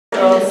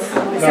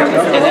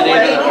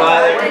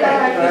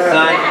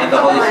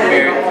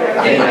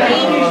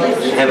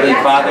Heavenly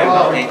Father,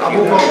 thank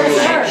you for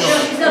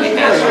we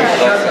ask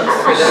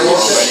for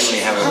blessings. We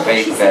have a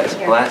faith that's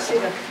blessed,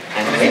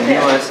 and renew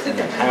us in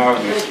the power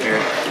of your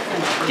Spirit.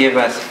 Give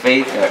us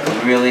faith that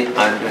really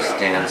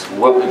understands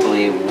what we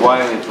believe,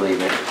 why we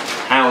believe it,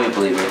 how we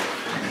believe it.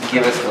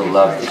 Give us the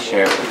love to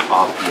share it with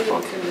all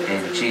people.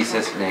 In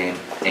Jesus' name,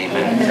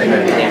 amen.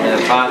 Amen. In the name of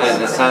the Father,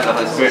 and the Son, and the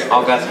Holy Spirit,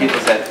 all God's people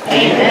said,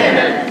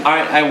 amen. All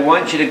right, I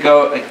want you to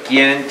go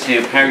again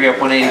to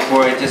paragraph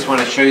 184. I just want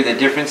to show you the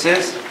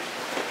differences,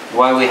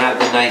 why we have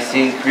the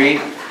Nicene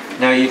Creed.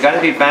 Now, you've got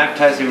to be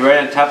baptized. You're right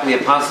on top of the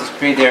Apostles'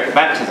 Creed there,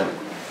 baptism.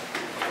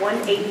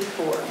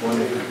 184.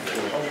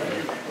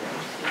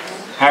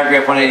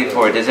 Paragraph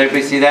 184. Does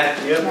everybody see that?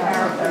 Yep.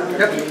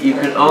 You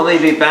can only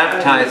be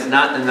baptized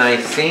not in the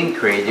Nicene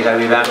Creed. You got to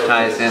be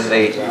baptized in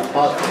the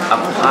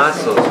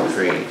Apostles'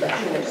 Creed.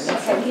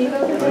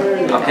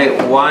 Okay,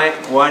 why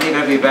do you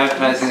got to be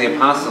baptized in the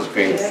Apostles'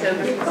 Creed?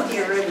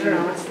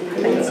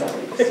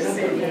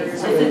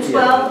 The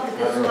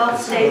 12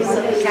 states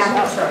of the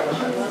Catholic Church.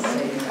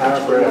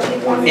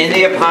 In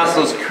the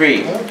Apostles'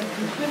 Creed,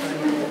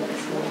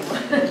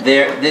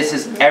 this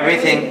is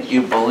everything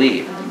you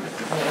believe.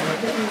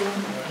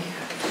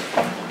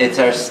 It's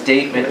our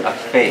statement of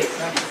faith.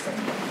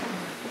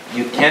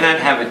 You cannot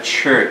have a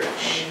church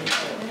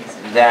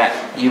that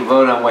you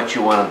vote on what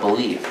you want to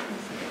believe.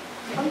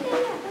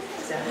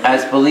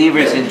 As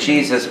believers in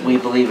Jesus, we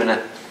believe in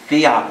a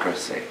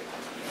theocracy,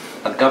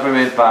 a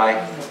government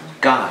by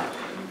God.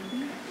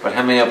 But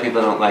how many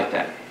people don't like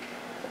that?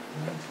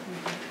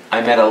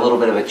 I met a little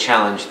bit of a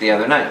challenge the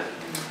other night.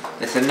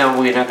 They said, no,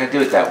 we're not going to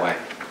do it that way.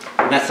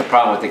 And that's the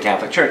problem with the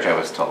Catholic Church, I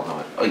was told. I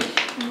went, oy.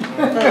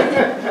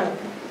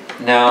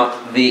 Now,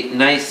 the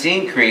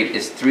Nicene Creed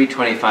is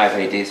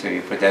 325 AD, so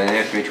you put that in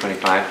there,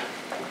 325.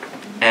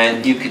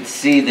 And you could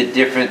see the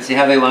difference. See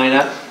how they line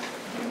up?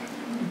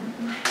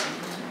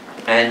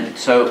 And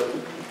so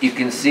you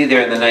can see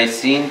there in the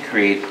Nicene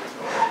Creed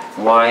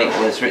why it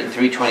was written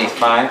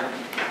 325.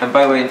 And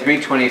by the way, in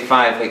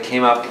 325, they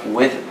came up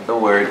with the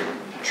word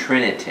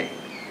Trinity.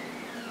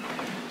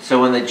 So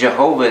when the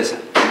Jehovah's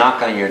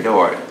knock on your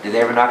door, did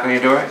they ever knock on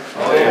your door?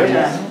 Oh,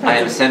 yeah. I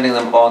am sending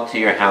them all to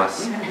your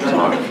house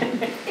tomorrow.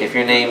 If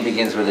your name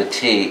begins with a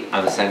T,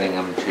 I'm sending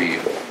them to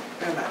you.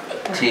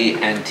 T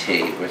and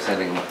T. We're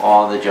sending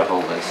all the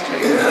Jehovah's to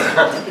you.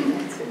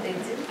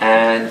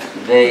 And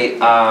they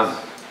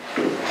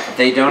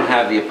don't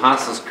have the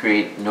Apostles'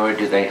 Creed, nor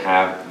do they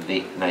have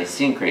the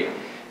Nicene Creed.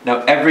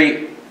 Now,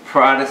 every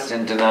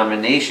Protestant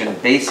denomination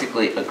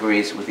basically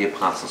agrees with the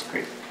Apostles'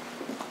 Creed.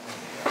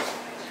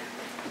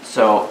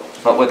 So,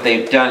 but what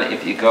they've done,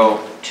 if you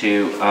go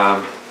to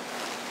the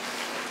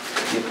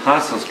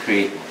Apostles'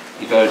 Creed,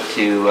 you go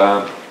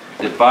to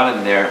the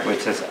bottom there, where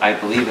it says, I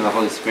believe in the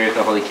Holy Spirit,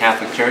 the Holy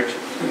Catholic Church.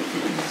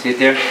 See it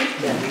there?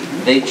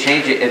 They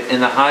change it. In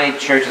the high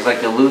churches,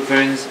 like the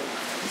Lutherans,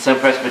 some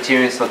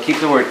Presbyterians, they'll keep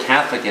the word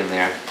Catholic in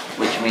there,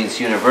 which means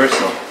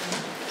universal.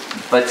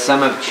 But some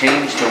have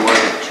changed the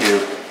word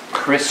to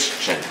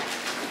Christian.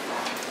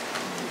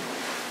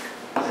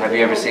 Have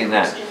you ever seen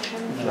that?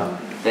 No.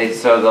 They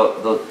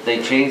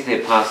changed the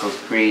Apostles'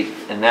 Creed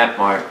in that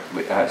mark.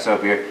 So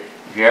if you're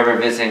ever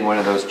visiting one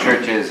of those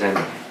churches and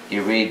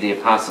you read the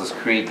Apostles'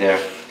 Creed there,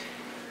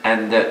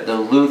 and the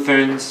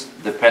Lutherans,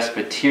 the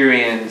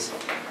Presbyterians,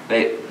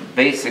 they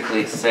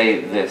basically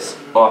say this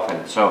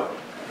often. So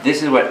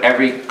this is what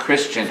every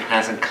Christian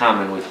has in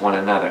common with one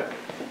another.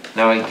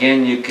 Now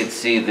again, you could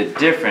see the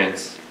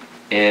difference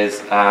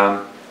is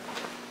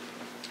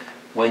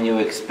when you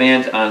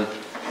expand on,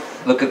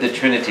 look at the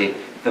Trinity.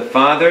 The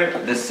Father,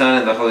 the Son,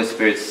 and the Holy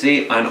Spirit.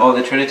 See on all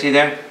the Trinity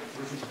there?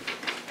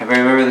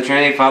 Everybody remember the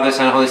Trinity? Father,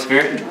 Son, and Holy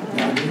Spirit?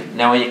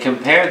 Now when you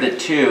compare the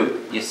two,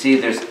 you see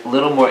there's a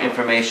little more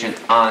information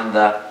on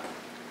the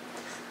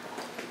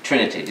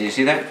Trinity. Did you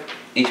see that?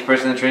 Each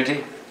person in the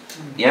Trinity?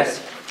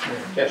 Yes?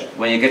 Yes.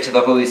 When you get to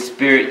the Holy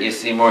Spirit, you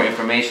see more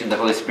information. The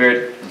Holy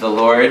Spirit, the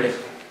Lord,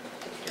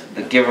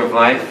 the giver of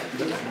life,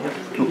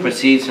 who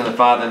proceeds from the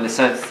Father and the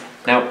Son.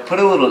 Now put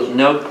a little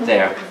note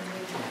there.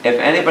 If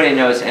anybody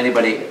knows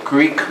anybody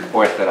Greek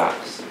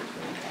Orthodox.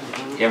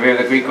 You ever hear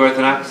of the Greek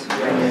Orthodox?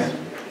 Yes.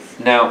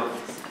 Now,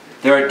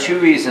 there are two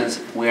reasons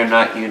we are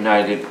not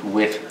united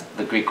with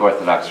the Greek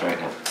Orthodox right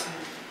now.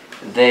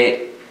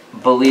 They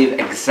believe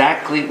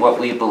exactly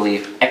what we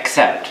believe,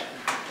 except,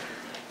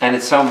 and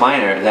it's so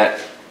minor that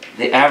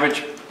the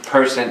average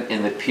person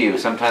in the pew,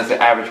 sometimes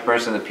the average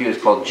person in the pew is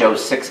called Joe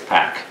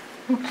Sixpack.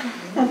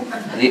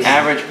 The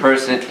average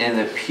person in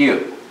the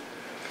pew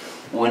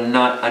would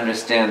not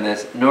understand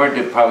this, nor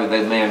did probably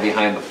the man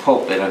behind the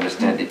pulpit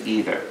understand it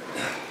either.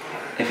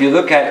 If you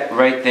look at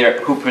right there,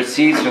 who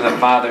proceeds from the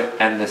Father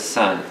and the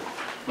Son.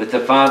 With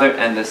the Father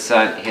and the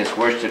Son, He is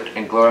worshipped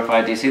and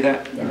glorified. Do you see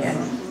that? Yes.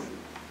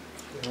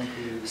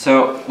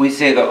 So we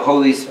say the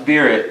Holy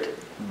Spirit,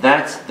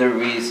 that's the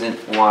reason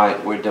why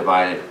we're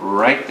divided.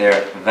 Right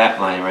there, that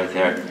line right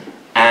there.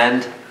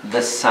 And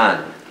the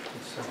Son.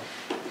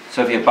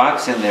 So if you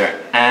box in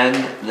there, and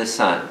the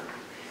Son.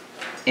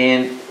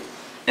 In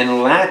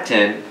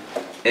Latin,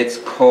 it's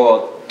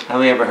called How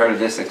many ever heard of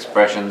this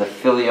expression, the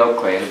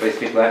filioque? Anybody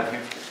speak Latin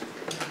here?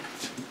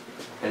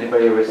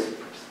 Anybody ever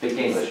speak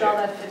English Spell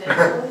here? that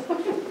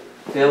phonetically.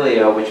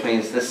 Filio, which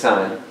means the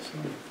son.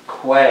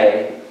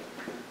 Que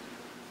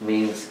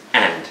means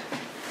and.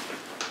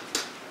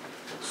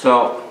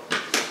 So,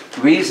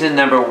 reason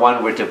number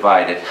one we're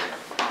divided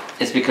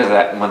is because of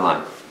that one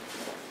line.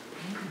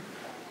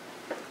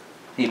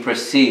 He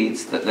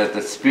proceeds that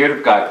the Spirit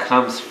of God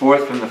comes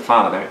forth from the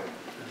Father,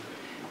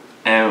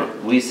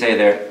 and we say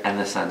there, and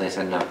the Son. They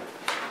said no.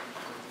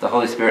 The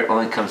Holy Spirit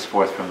only comes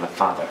forth from the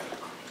Father.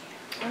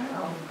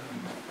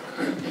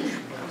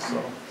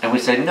 And we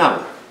say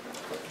no,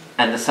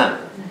 and the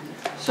Son.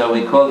 So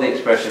we call the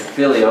expression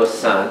filio,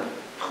 son,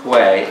 que,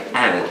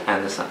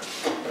 and the Son.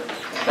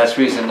 That's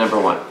reason number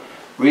one.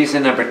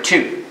 Reason number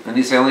two, and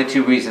these are the only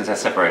two reasons that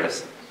separate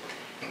us,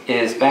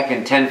 is back in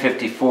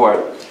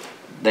 1054,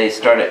 they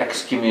started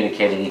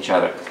excommunicating each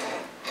other.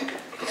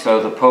 So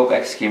the Pope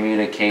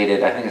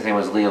excommunicated, I think his name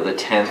was Leo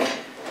X,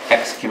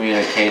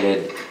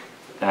 excommunicated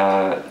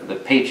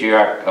the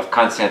Patriarch of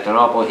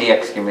Constantinople. He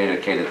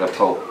excommunicated the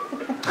Pope.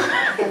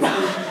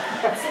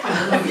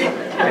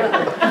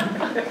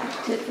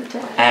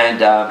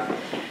 And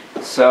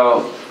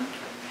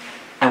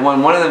and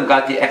when one of them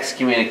got the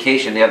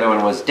excommunication, the other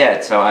one was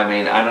dead. So I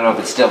mean, I don't know if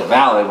it's still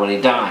valid when he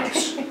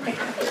dies.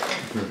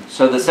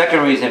 So the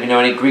second reason, if you know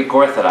any Greek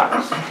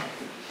Orthodox,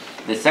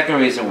 the second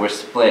reason we're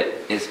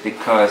split is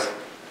because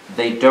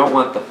they don't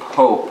want the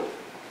Pope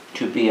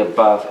to be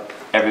above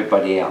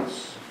everybody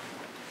else.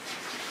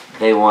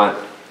 They want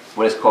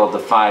what is called the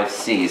 5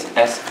 C's,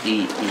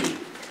 S-E-E.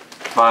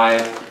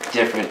 5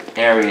 different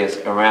areas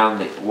around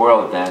the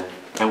world then,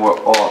 and we're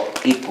all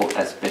equal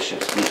as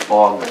bishops. We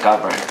all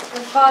govern.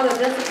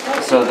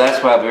 So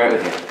that's why I'll be right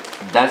with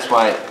you. That's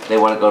why they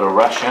want to go to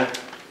Russia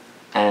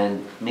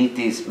and meet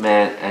these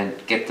men and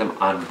get them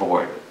on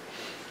board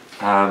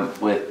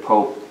with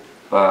Pope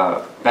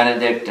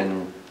Benedict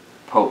and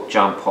Pope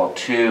John Paul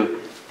II.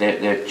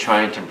 They're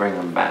trying to bring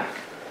them back.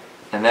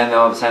 And then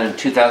all of a sudden in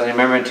 2000,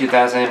 remember in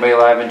 2000, anybody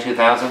alive in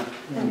 2000?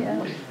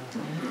 Yeah.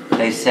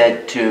 They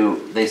said to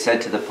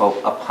the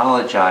Pope,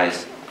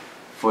 apologize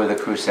for the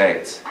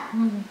Crusades.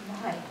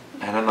 Why?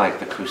 And I'm like,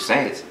 the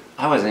Crusades?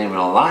 I wasn't even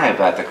alive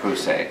at the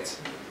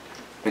Crusades.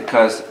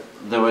 Because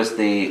there was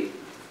the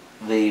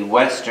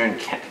Western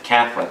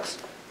Catholics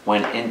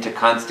went into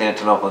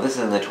Constantinople. This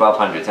is in the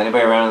 1200s.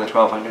 Anybody around in the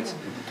 1200s?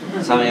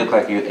 Some of you look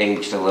like you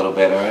aged a little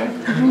bit, all right?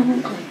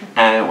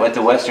 And what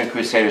the Western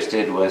Crusaders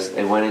did was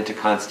they went into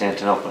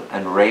Constantinople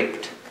and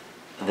raped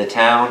the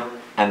town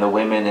and the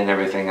women and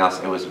everything else.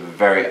 It was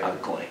very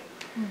ugly.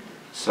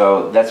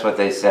 So that's what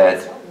they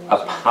said,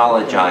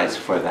 apologize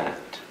for that.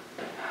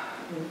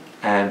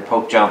 And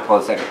Pope John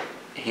Paul II,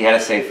 he had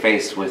to save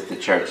face with the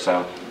church,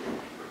 so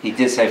he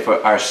did say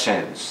for our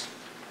sins.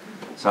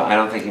 So I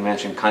don't think he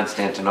mentioned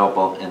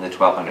Constantinople in the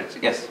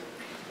 1200s. Yes?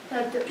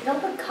 Don't the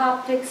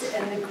Coptics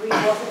and the Greek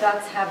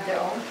Orthodox have their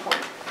own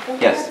pope?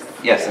 Yes,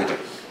 yes they do.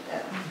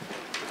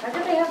 How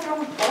do they have their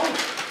own pope?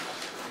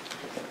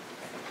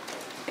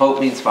 Pope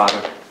means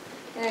father.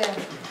 Yeah.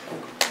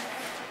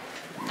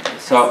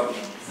 So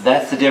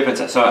that's the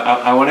difference. So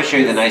I want to show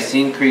you the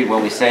Nicene Creed.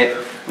 When we say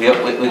it, we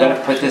got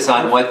to put this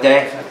on what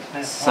day?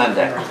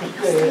 Sunday.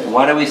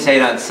 Why do we say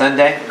it on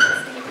Sunday?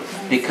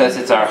 Because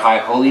it's our High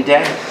Holy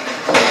Day.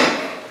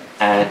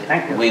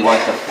 And we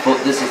want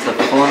this is the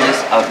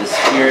fullness of the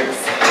Spirit.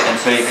 And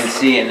so you can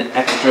see an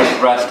extra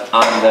thrust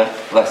on the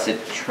Blessed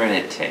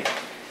Trinity.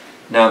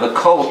 Now the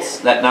cults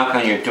that knock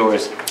on your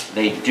doors,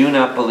 they do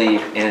not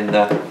believe in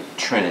the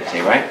Trinity,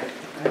 right?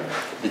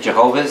 The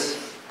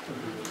Jehovah's,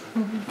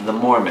 the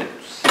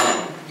Mormons.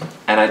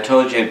 And I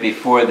told you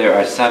before, there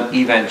are some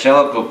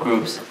evangelical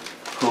groups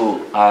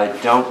who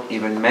don't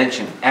even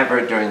mention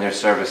ever during their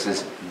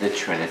services the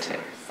Trinity.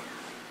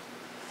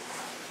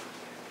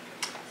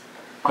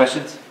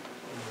 Questions?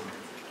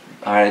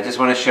 All right, I just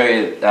want to show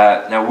you,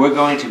 now we're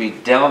going to be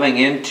delving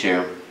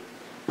into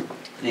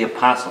the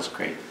Apostles'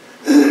 Creed.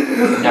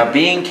 Now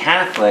being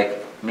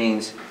Catholic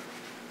means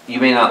you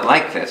may not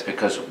like this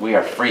because we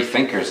are free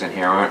thinkers in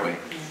here, aren't we?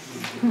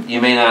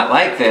 You may not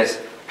like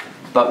this,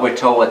 but we're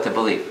told what to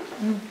believe.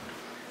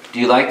 Do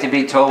you like to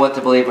be told what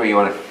to believe, or you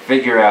want to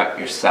figure out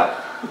yourself?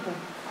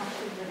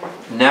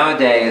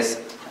 Nowadays,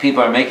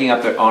 people are making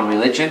up their own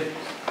religion,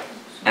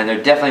 and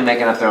they're definitely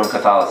making up their own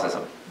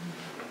Catholicism.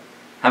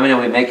 How many of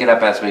we make it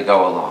up as we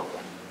go along?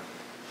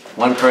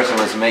 One person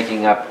was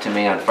making up to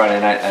me on Friday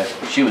night as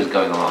she was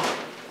going along.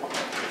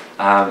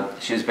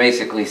 She was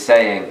basically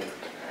saying,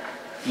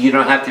 you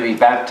don't have to be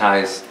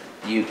baptized,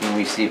 you can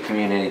receive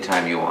communion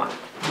anytime you want,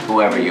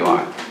 whoever you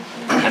are.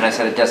 And I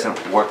said, it doesn't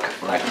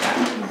work like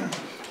that.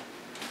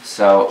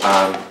 So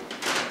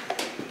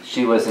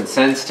she was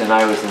incensed and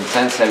I was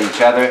incensed at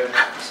each other,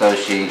 so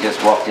she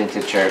just walked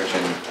into church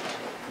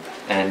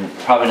and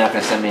probably not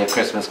going to send me a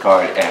Christmas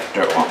card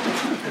after all.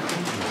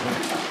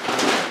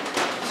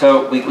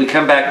 So we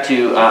come back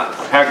to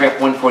paragraph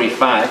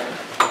 145,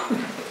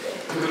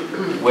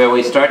 where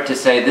we start to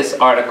say this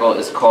article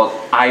is called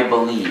I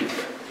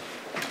believe.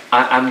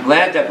 I'm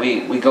glad that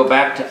we go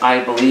back to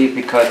I believe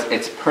because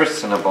it's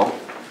personable.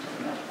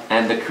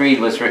 And the creed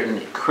was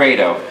written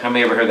credo. How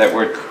many ever heard that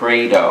word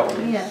credo?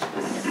 Yes.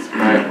 All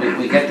right,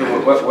 we get to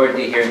what word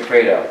do you hear in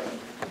credo?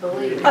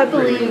 I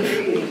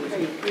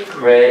believe.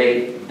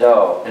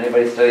 Credo.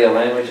 Anybody study a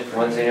language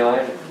once in your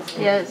life?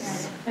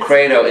 Yes.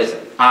 Credo is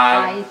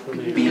I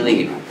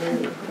believe.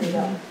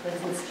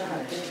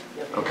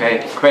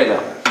 Okay,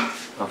 credo.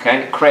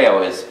 Okay,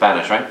 creo is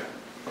Spanish, right?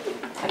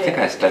 I think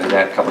I studied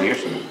that a couple of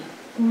years ago.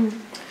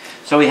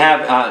 So we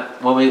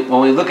have, when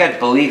we look at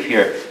belief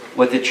here,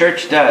 what the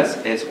church does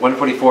is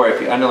 144,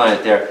 if you underline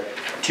it there,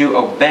 to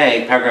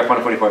obey, paragraph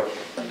 144,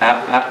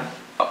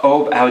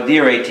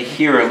 audire, to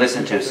hear or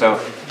listen to. So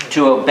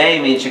to obey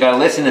means you got to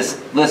listen.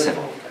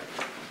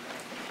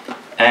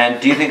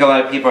 And do you think a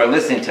lot of people are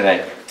listening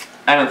today?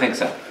 I don't think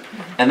so.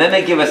 And then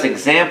they give us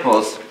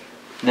examples.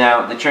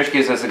 Now, the church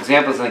gives us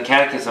examples in the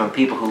Catechism of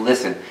people who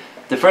listen.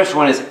 The first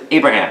one is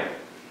Abraham.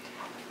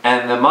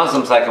 And the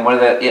Muslims like him. What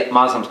do the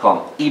Muslims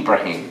call him?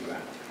 Ibrahim.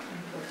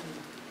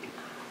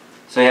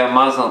 So you have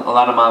a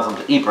lot of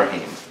Muslims,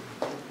 Ibrahim,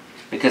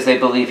 because they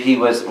believe he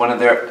was one of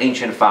their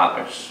ancient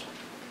fathers.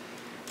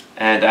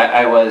 And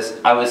I was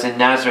in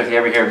Nazareth. You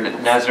ever hear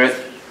of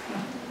Nazareth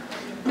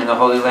in the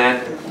Holy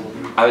Land?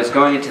 I was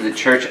going into the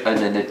church of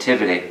the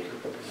Nativity.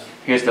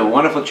 Here's the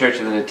wonderful church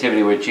of the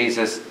Nativity where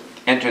Jesus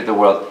entered the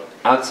world.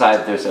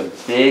 Outside there's a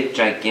big,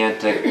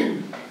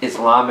 gigantic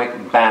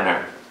Islamic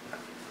banner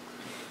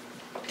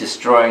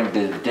destroying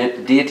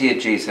the deity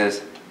of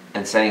Jesus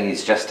and saying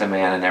he's just a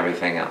man and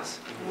everything else.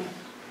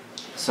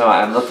 So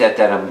I looked at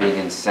that, I'm being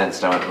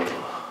incensed. I went,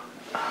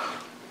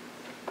 oh.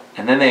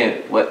 And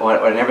then what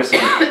I never seen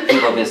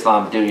people of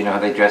Islam do, you know how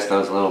they dress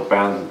those little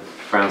brown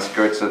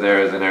skirts of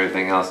theirs and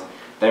everything else?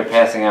 They're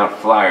passing out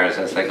flyers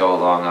as they go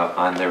along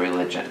on their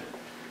religion.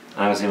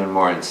 And I was even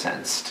more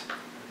incensed.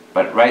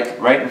 But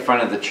right in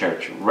front of the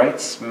church,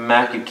 right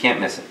smack, you can't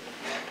miss it,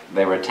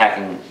 they were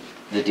attacking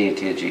the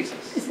deity of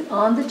Jesus. Is it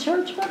on the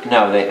church banner?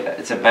 No,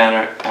 it's a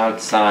banner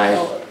outside.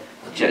 Oh.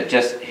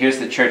 Just here's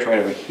the church right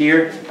over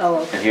here, Oh,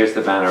 okay. and here's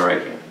the banner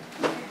right here.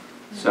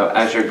 So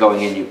as you're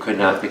going in, you could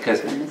not,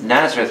 because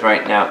Nazareth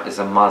right now is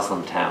a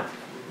Muslim town.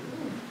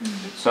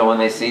 So when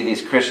they see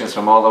these Christians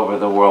from all over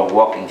the world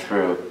walking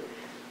through,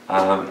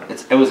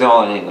 it was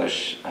all in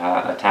English,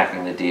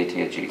 attacking the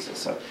deity of Jesus.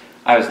 So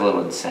I was a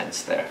little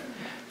incensed there.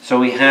 So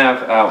we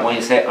have, when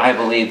you say, I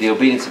believe, the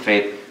obedience of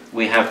faith,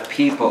 we have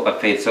people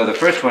of faith. So the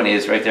first one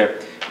is right there,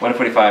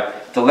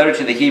 145, the letter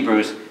to the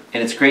Hebrews,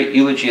 in its great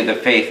eulogy of the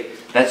faith.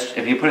 That's,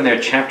 if you put in there,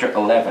 chapter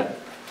 11.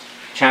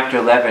 Chapter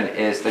 11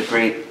 is the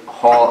great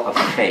hall of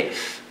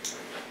faith.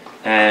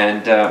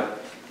 And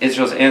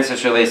Israel's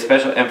ancestor laid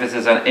special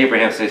emphasis on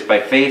Abraham. So it's by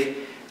faith,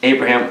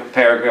 Abraham,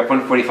 paragraph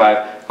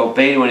 145,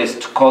 obeyed when he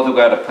was called to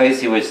God a place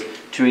he was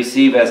to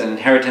receive as an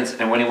inheritance,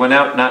 and when he went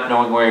out, not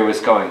knowing where he was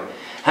going.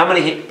 How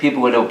many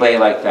people would obey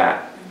like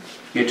that?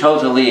 You're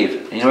told to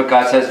leave. And you know what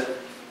God says?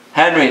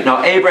 Henry,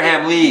 no,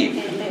 Abraham, leave.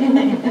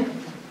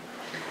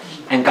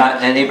 And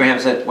Abraham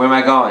said, where am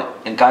I going?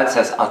 And God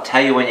says, I'll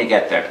tell you when you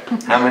get there.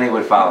 How many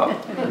would follow?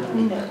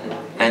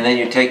 And then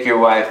you take your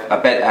wife,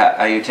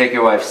 you take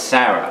your wife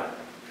Sarah.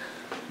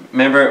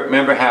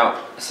 Remember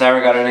how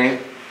Sarah got her name?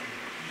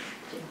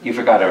 You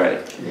forgot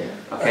already. Yeah.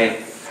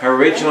 Okay. Her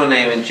original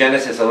name in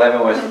Genesis 11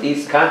 was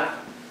Iska.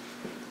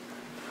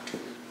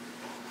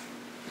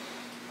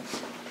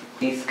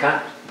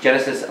 Iska.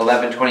 Genesis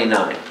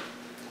 11:29.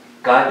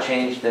 God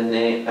changed the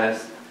name.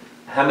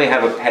 How many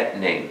have a pet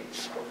name?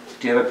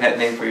 Do you have a pet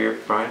name for your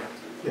bride?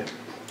 Yeah.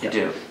 You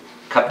do.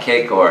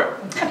 Cupcake or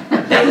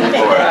Dave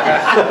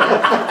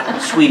or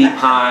Sweetie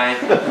Pie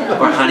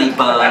or Honey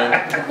Bun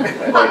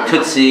or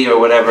Tootsie or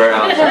whatever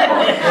else you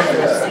call it.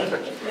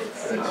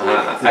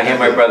 I hear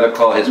my brother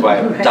call his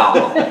wife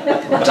Doll.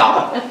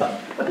 Doll.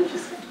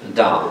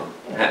 Doll.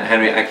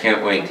 Henry, I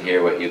can't wait to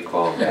hear what you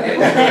call Betty.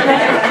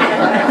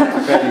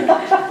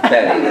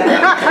 Betty.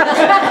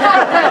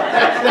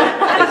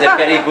 Is it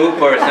Betty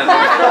Boop or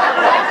something?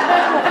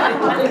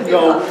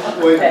 No,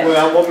 well,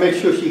 I want to make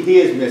sure she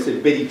hears me. I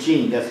said Betty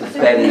Jean. That's a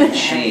Betty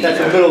Jean. That's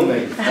a middle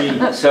name,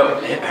 Jean. So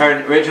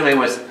her original name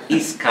was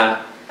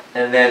Iska,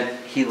 and then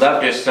he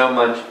loved her so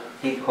much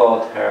he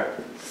called her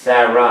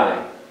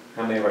Sarai.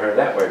 How many ever heard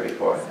that word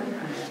before?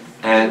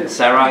 And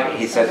Sarai,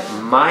 he said,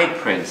 my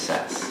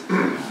princess.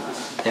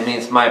 It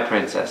means my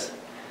princess.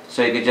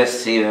 So you could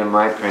just see her,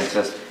 my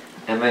princess.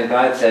 And then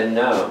God said,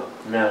 no,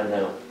 no,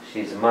 no,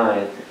 she's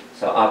mine.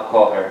 So I'll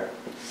call her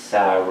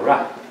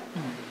Sarah.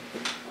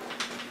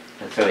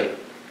 And so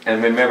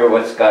and remember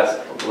what's God's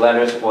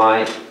letters,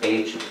 Y,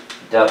 H,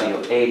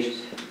 W, H.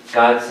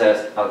 God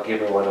says, I'll give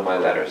her one of my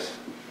letters.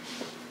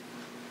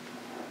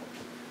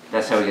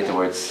 That's how we get the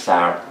word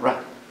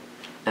Sarah.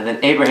 And then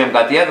Abraham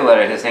got the other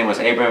letter. His name was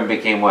Abraham,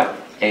 became what?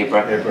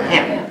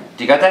 Abraham.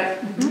 Do you got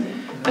that?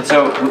 And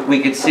so we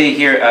could see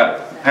here,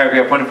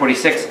 paragraph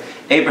 146,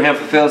 Abraham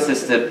fulfills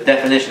this the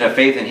definition of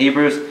faith in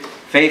Hebrews.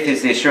 Faith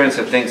is the assurance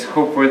of things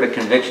hoped for, the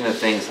conviction of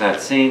things not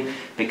seen,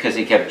 because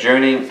he kept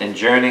journeying and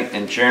journeying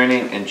and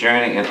journeying and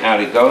journeying, and out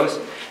he goes.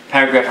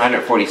 Paragraph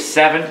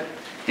 147,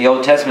 The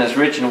Old Testament is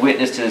rich in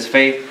witness to this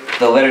faith.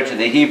 The letter to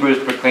the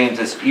Hebrews proclaims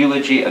this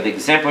eulogy of the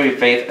exemplary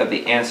faith of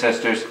the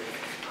ancestors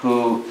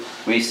who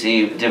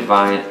received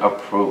divine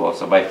approval.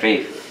 So by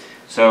faith.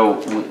 So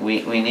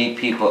we need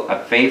people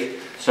of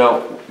faith.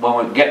 So when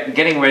we're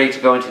getting ready to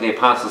go into the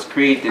Apostles'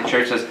 Creed, the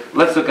church says,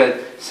 let's look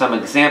at some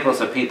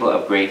examples of people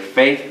of great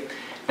faith.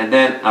 And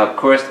then, of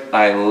course,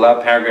 I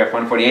love paragraph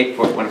 148,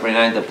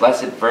 149, the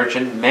Blessed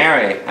Virgin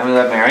Mary. How many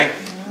love Mary?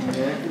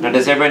 Now,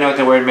 does everybody know what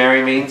the word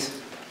Mary means?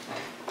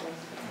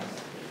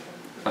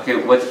 Okay,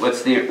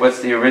 what's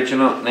the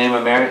original name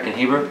of Mary in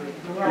Hebrew?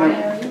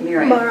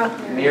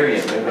 Miriam.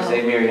 Miriam. Everybody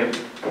say Miriam.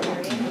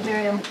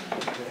 Miriam.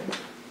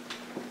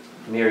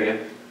 Miriam.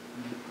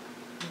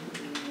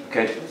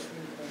 Okay,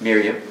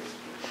 Miriam.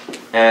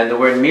 And the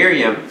word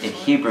Miriam in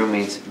Hebrew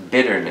means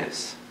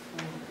bitterness.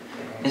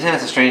 Isn't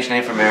that a strange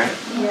name for Mary?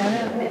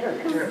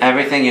 Yeah.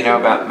 Everything you know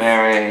about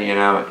Mary, you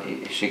know,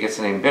 she gets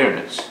the name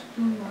bitterness.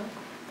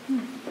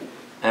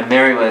 And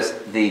Mary was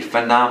the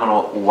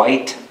phenomenal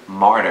white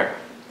martyr.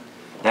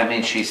 That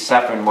means she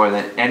suffered more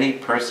than any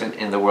person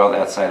in the world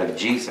outside of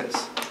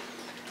Jesus.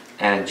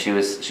 And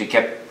she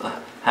kept,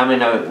 how many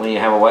know when you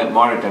have a white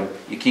martyrdom,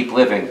 you keep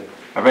living?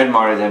 A red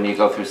martyrdom, you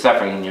go through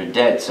suffering and you're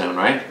dead soon,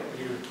 right?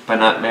 But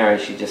not Mary.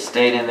 She just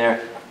stayed in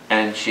there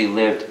and she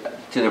lived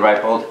to the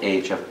ripe old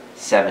age of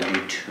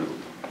 72.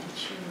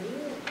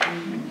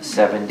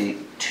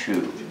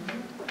 72.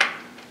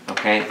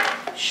 Okay?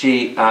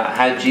 She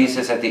had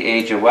Jesus at the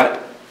age of what?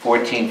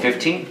 14,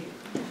 15?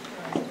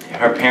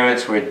 Her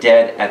parents were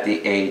dead at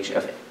the age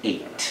of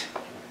 8.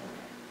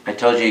 I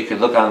told you could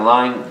look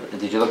online.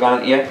 Did you look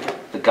on it yet?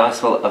 The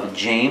Gospel of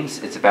James.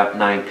 It's about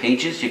 9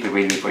 pages. You could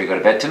read it before you go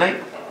to bed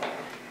tonight.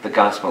 The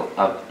Gospel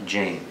of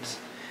James.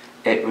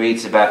 It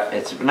reads about,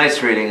 it's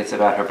nice reading, it's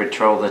about her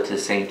betrothal to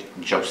Saint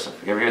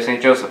Joseph. You ever hear of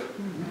Saint Joseph?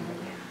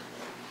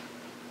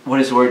 What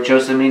does the word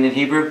Joseph mean in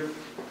Hebrew?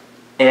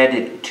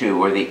 Added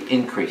to, or the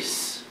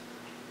increase.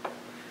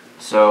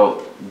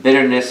 So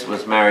bitterness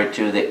was married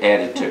to the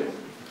added to.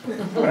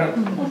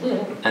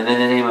 And then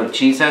the name of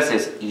Jesus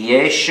is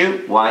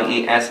Yeshu,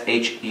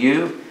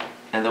 Y-E-S-H-U,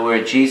 and the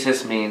word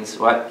Jesus means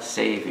what?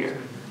 Savior.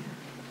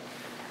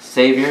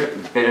 Savior,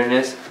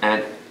 bitterness,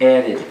 and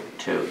added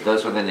to.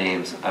 Those were the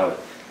names of.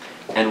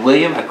 And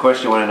William, of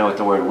course you want to know what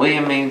the word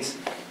William means.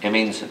 It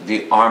means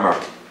the armor.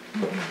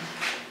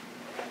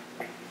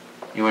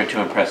 You weren't too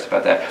impressed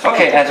about that.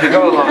 Okay, as we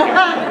go along here.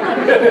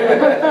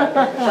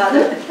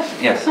 Father,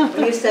 Yes.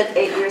 when you said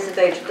 8 years of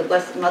age, the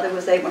Blessed Mother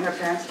was 8 when her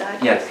parents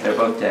died? Yes, they're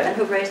both And dead.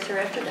 who raised her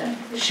after that?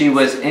 She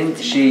was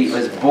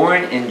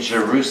born in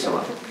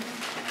Jerusalem.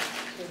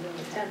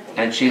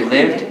 And she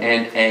lived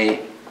in a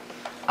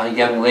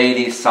young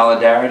lady's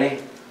solidarity.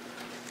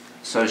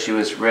 So she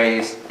was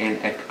raised in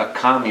a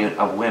commune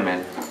of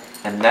women.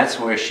 And that's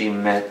where she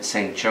met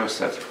St.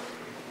 Joseph.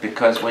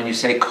 Because when you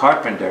say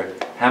carpenter,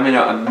 how many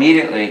know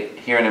immediately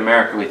here in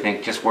America we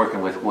think just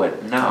working with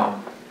wood?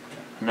 No.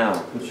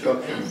 No.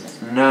 Construction.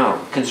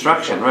 No.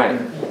 Construction,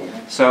 right.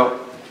 So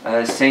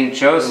St.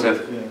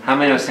 Joseph, how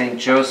many know St.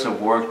 Joseph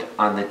worked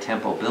on the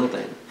temple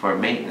building for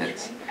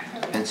maintenance?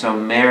 And so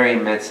Mary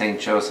met St.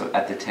 Joseph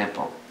at the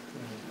temple,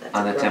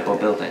 on the temple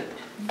building.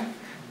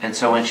 And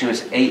so when she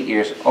was 8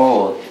 years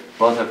old,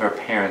 both of her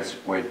parents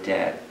were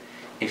dead.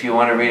 If you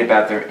want to read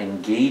about their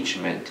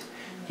engagement,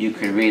 you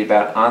could read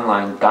about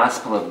online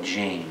Gospel of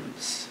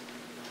James.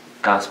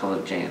 Gospel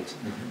of James.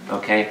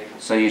 Okay?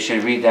 So you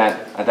should read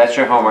that. That's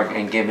your homework,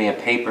 and give me a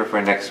paper for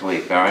next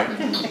week, all right?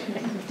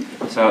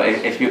 So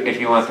if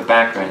you want the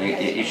background,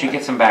 you should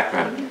get some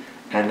background.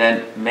 And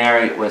then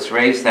Mary was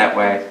raised that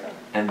way,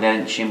 and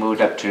then she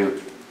moved up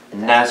to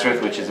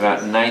Nazareth, which is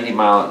about 100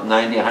 miles,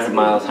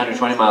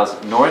 120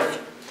 miles north.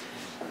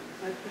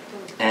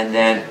 And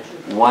then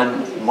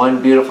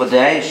one beautiful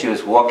day, she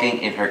was walking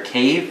in her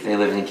cave. They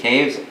lived in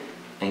caves.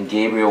 And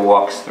Gabriel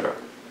walks through.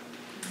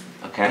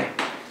 Okay?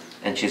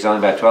 And she's only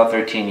about 12,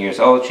 13 years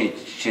old.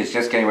 She's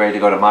just getting ready to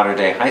go to modern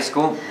day high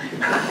school.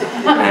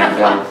 And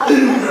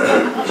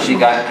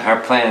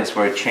her plans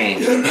were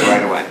changed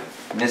right away.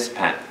 Miss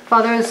Pat.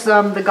 Father, is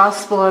the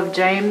Gospel of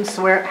James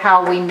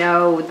how we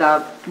know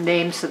the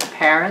names of the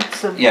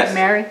parents of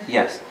Mary?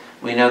 Yes.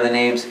 We know the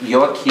names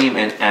Joachim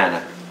and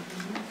Anna.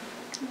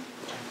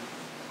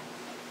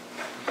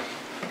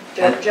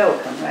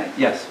 Joachim, right?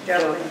 Yes.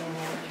 Joachim.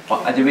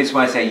 Well, the reason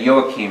why I say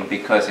Joachim,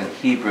 because in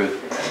Hebrew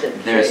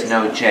there's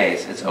no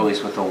J's. It's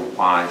always with a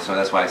Y, so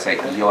that's why I say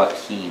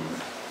Joachim.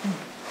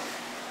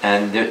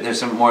 And there's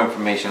some more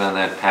information on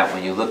that, Pat,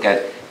 when you look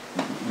at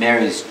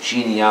Mary's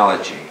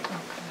genealogy.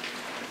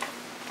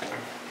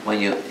 When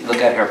you look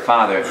at her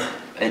father,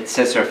 it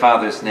says her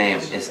father's name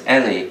is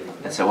Eli,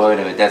 and so wait a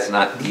minute, that's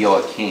not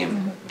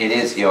Joachim. It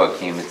is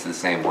Joachim, it's the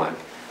same one.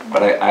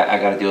 But I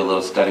got to do a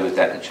little study with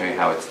that and show you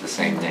how it's the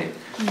same name.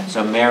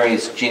 So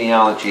Mary's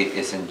genealogy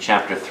is in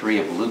chapter 3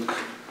 of Luke.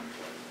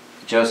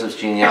 Joseph's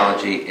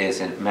genealogy is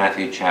in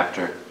Matthew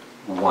chapter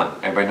 1.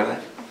 Everybody know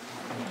that?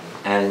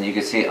 And you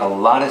can see a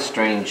lot of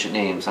strange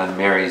names on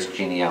Mary's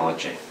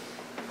genealogy.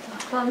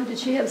 Father, did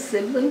she have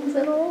siblings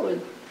at all? Or?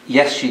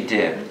 Yes, she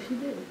did. She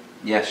did.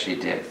 Yes, she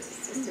did.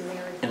 Sister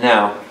Mary.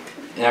 Now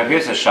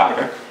here's a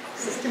shocker.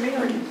 Sister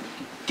Mary.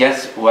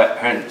 Guess what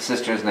her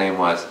sister's name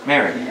was?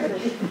 Mary.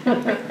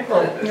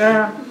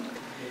 Yeah.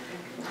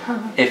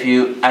 If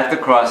you, at the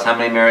cross, how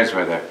many Marys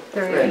were there?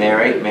 3.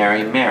 Mary,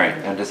 Mary, Mary.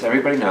 Now, does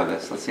everybody know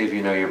this? Let's see if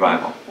you know your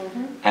Bible.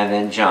 And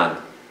then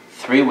John.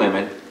 3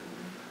 women,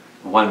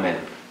 1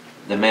 man.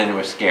 The men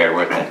were scared,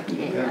 weren't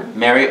they? Yeah.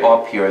 Mary,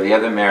 all pure. The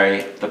other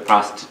Mary, the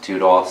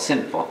prostitute, all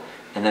sinful.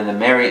 And then the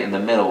Mary in the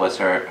middle was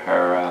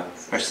her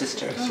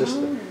sister.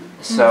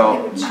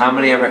 So, how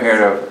many ever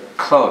heard of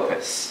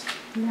Clopas?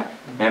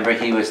 Remember,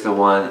 he was the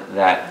one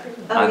that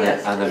on the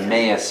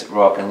Emmaus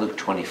walk in Luke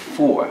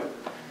 24.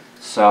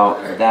 So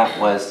that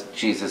was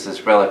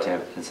Jesus'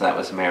 relative, and so that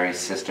was Mary's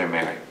sister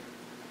Mary.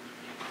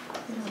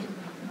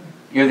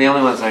 You're the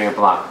only ones on your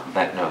block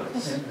that know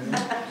this.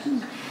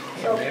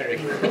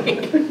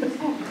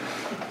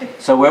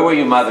 So where were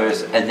you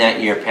mothers in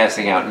that year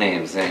passing out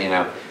names? You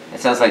know, it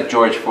sounds like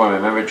George Foreman.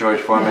 Remember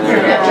George Foreman?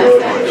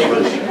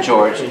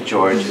 George.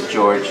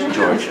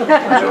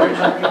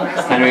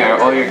 Henry, are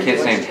all your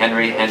kids named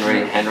Henry?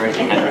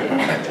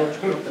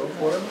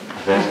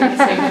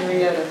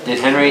 Did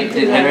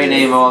Henry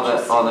name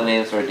all the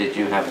names, or did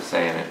you have a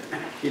say in it?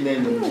 She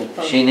named them all.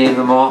 She named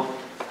them all?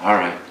 All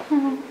right.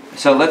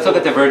 So let's look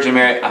at the Virgin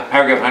Mary,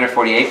 paragraph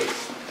 148.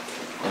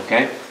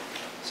 Okay.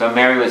 So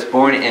Mary was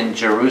born in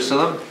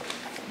Jerusalem.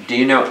 Do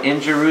you know,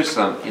 in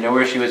Jerusalem, you know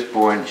where she was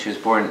born? She was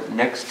born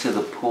next to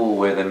the pool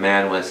where the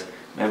man was,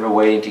 remember,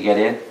 waiting to get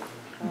in?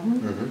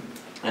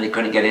 And he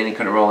couldn't get in, he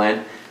couldn't roll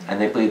in. And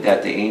they believed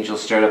that the angel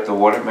stirred up the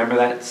water. Remember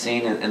that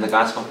scene in the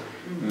gospel?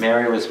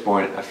 Mary was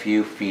born a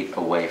few feet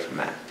away from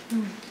that.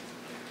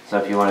 So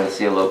if you wanted to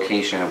see a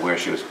location of where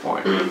she was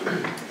born.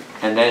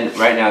 And then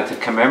right now, to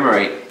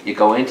commemorate, you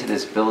go into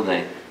this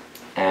building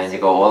and you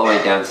go all the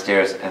way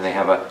downstairs, and they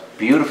have a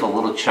beautiful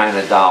little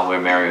china doll where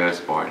Mary was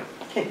born.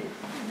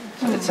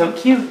 It's so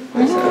cute.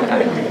 I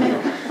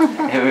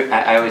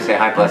always say,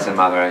 "Hi, Blessed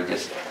Mother."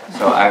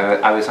 So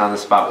I was on the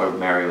spot where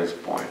Mary was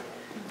born.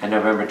 And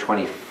November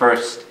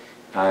 21st,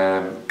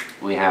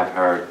 we have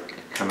her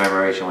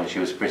commemoration when she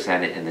was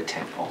presented in the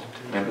temple.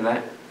 Remember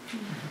that?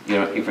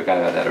 You forgot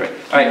about that already.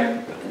 All right.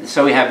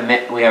 So we have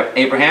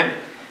Abraham,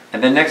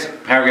 and then next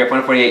paragraph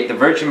 148. The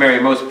Virgin Mary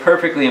most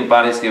perfectly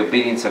embodies the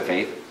obedience of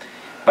faith.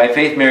 By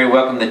faith, Mary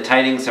welcomed the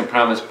tidings and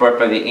promise brought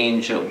by the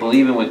angel.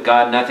 Believing with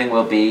God, nothing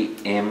will be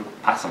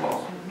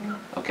impossible.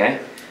 Okay?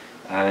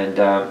 And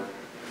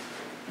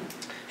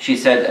she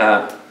said,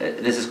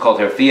 this is called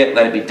her fiat,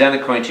 let it be done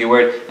according to your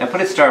word. And put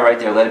a star right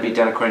there, let it be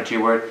done according to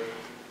your word.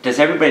 Does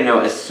everybody know,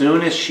 as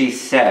soon as she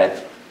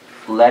said,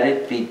 let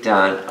it be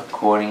done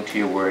according to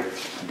your word,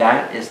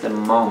 that is the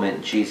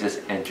moment Jesus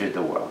entered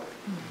the world.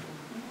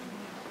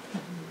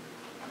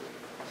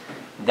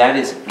 That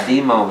is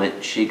the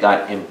moment she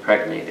got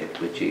impregnated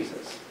with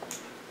Jesus.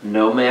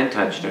 No man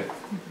touched her.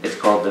 It's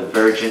called the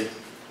virgin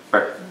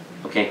birth.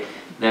 Okay?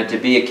 Now, to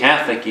be a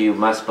Catholic, you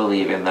must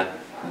believe in the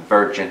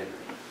virgin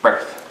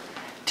birth.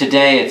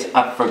 Today, it's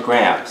up for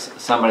grabs.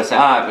 Somebody say,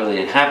 it really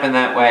didn't happen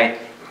that way.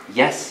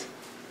 Yes,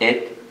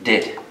 it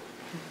did.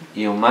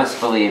 You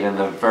must believe in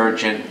the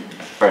virgin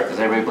birth. Does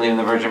everybody believe in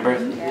the virgin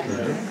birth? Yes.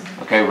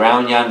 Okay,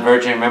 round yon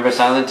virgin. Remember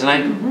Silent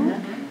Tonight?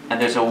 And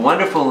there's a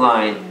wonderful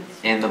line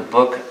in the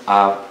book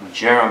of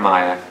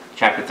Jeremiah,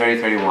 chapter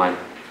 30-31,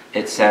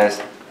 it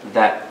says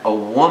that a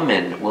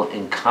woman will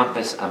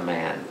encompass a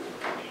man.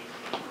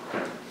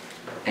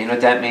 And you know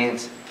what that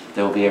means?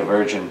 There will be a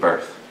virgin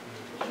birth.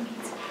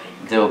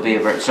 There will be a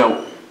virgin.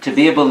 So, to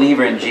be a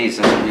believer in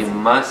Jesus, we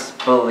must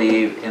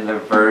believe in the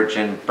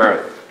virgin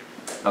birth.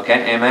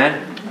 Okay,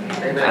 amen?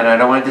 Amen. And I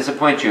don't want to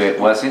disappoint you. It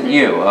wasn't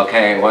you,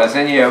 okay? It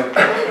wasn't you.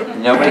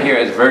 Nobody here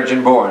is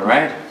virgin born,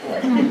 right?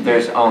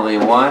 There's only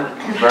one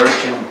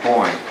virgin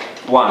born.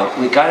 Why?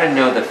 We got to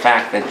know the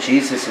fact that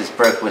Jesus'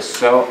 birth was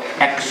so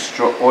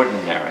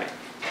extraordinary.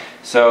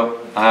 So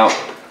I'll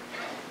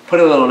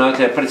put a little note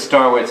there, put a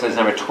star where it says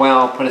number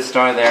 12, put a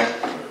star there,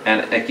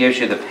 and it gives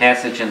you the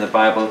passage in the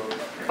Bible,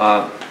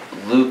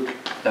 Luke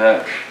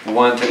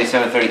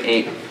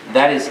 1:37-38.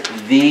 That is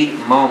the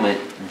moment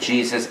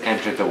Jesus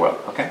entered the world,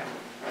 okay?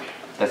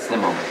 That's the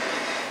moment.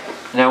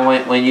 Now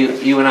when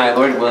you and I,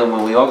 Lord willing,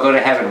 when we all go to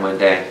heaven one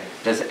day,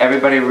 does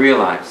everybody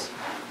realize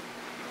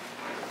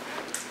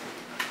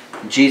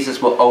Jesus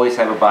will always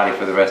have a body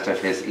for the rest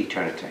of his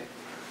eternity?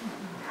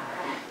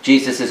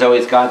 Jesus is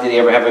always God. Did he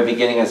ever have a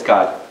beginning as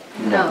God?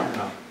 No.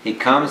 He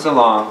comes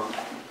along.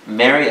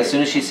 Mary, as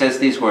soon as she says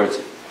these words,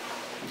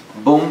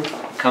 boom,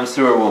 comes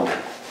through her womb.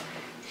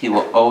 He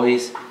will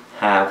always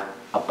have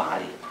a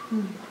body.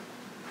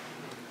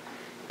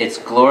 It's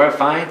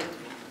glorified,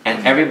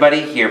 and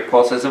everybody here,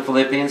 Paul says in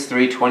Philippians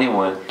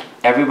 3:21,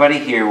 everybody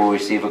here will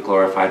receive a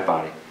glorified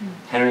body.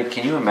 Henry,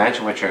 can you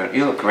imagine what you're going to...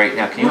 You look great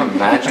now. Can you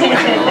imagine what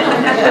you're going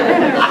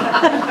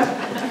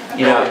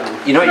to...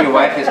 You know what your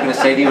wife is going to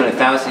say to you in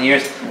 1,000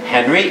 years?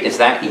 Henry, is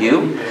that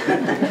you?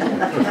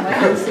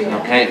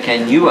 Okay,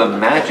 can you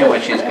imagine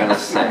what she's going to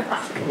say?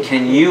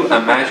 Can you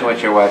imagine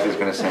what your wife is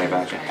going to say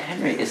about you?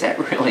 Henry, is that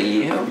really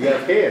you? You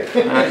got hair.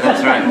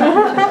 That's right.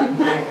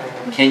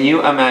 Can you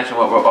imagine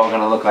what we're all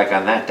going to look like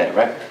on that day,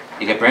 right?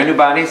 You get brand new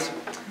bodies,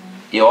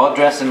 you all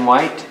dress in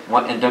white,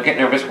 and don't get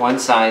nervous, one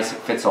size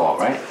fits all,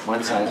 right?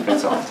 One size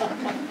fits all.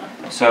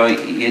 So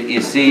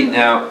you see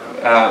now,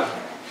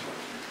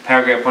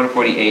 paragraph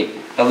 148,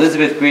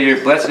 Elizabeth greeted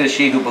her, blessed is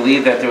she who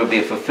believed that there would be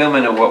a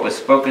fulfillment of what was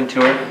spoken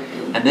to her,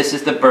 and this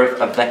is the birth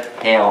of the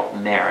Hail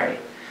Mary.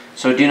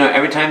 So do you know,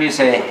 every time you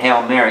say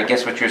Hail Mary,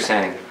 guess what you're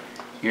saying?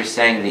 You're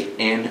saying the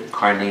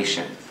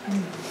Incarnation.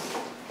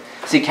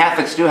 See,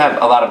 Catholics do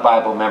have a lot of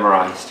Bible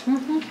memorized.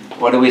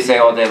 What do we say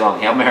all day long?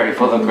 Hail Mary,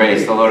 full of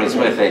grace, the Lord is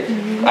with thee.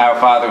 Our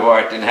Father who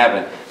art in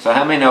heaven. So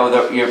how many know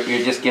that you're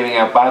just giving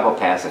out Bible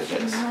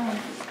passages?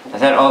 Is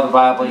that all the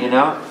Bible you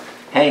know?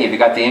 Hey, if you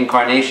got the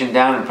Incarnation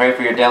down and pray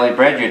for your daily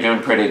bread, you're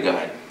doing pretty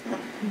good.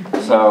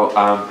 So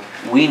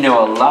we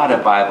know a lot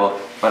of Bible,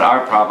 but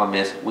our problem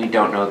is we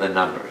don't know the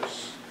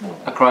numbers.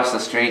 Across the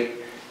street,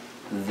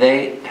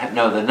 they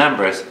know the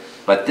numbers,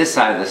 but this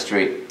side of the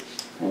street,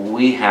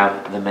 we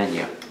have the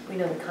menu. We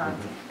know the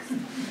context.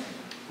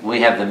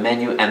 We have the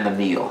menu and the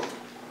meal,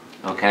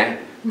 okay?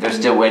 They're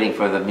still waiting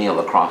for the meal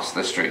across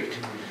the street.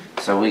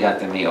 So we got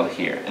the meal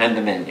here and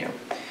the menu.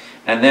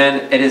 And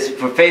then it is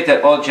for faith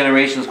that all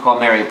generations call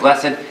Mary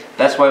blessed.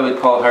 That's why we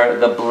call her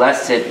the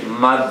Blessed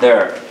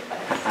Mother.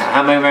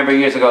 How many remember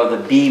years ago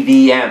the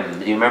BVM?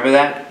 Do you remember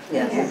that?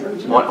 Yes.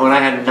 When I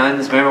had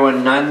nuns, remember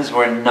when nuns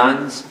were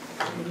nuns?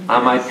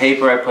 On my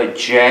paper I put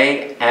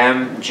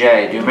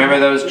JMJ. Do you remember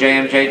those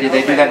JMJ? Did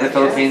they do that in the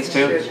Philippines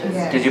too?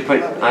 Did you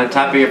put on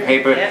top of your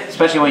paper,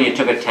 especially when you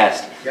took a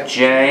test,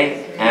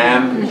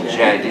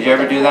 JMJ? Did you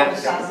ever do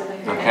that?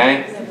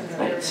 Okay.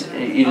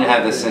 You didn't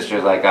have the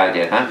sisters like I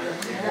did, huh?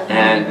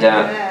 And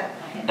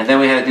then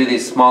we had to do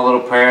these small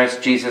little prayers.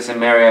 Jesus and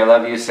Mary, I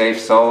love you, save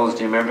souls.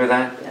 Do you remember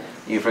that?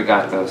 You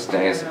forgot those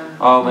days.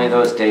 Oh, may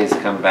those days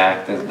come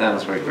back.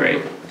 Those were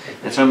great.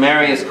 And so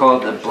Mary is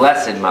called the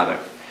Blessed Mother.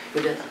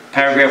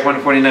 Paragraph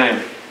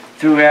 149.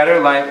 Throughout her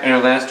life and her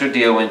last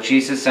ordeal, when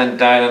Jesus' son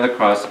died on the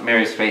cross,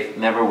 Mary's faith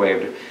never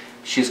wavered.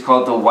 She's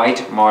called the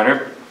White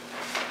Martyr,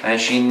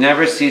 and she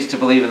never ceased to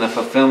believe in the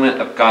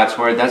fulfillment of God's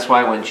word. That's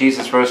why when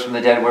Jesus rose from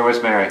the dead, where was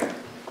Mary?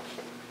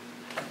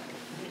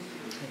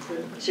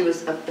 She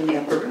was up in the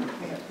upper room.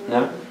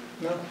 No?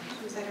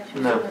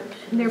 No.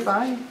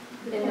 Nearby,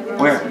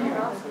 Where?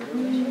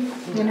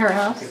 in her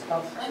house.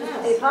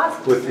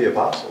 With the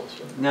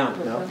apostles. No.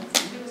 No?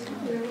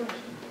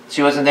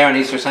 She wasn't there on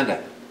Easter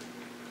Sunday.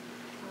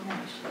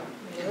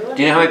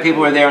 Do you know how many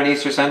people were there on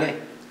Easter Sunday?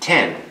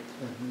 10.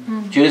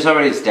 Judas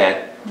already is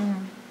dead.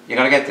 You're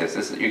going to get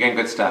this. You're getting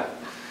good stuff.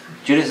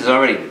 Judas is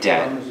already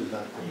dead.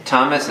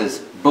 Thomas is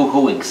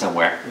boo-hooing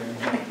somewhere.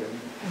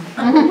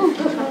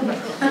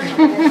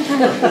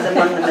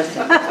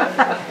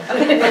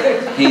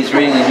 He's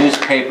reading the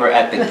newspaper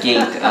at the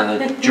gate on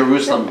the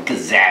Jerusalem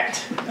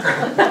Gazette.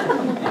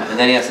 And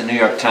then he has the New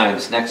York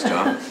Times next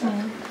to him.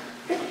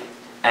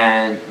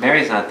 And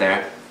Mary's not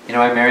there. You know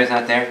why Mary's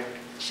not there?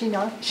 She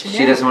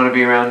doesn't want to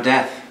be around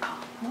death.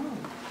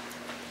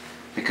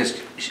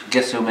 Because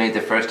guess who made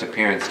the first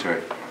appearance to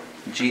her?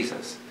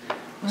 Jesus.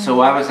 So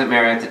why wasn't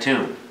Mary at the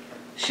tomb?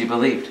 She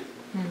believed.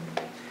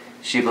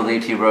 She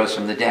believed he rose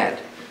from the dead.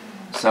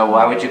 So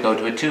why would you go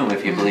to a tomb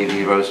if you believe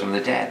he rose from the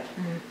dead?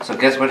 So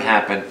guess what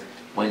happened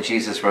when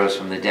Jesus rose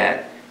from the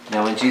dead?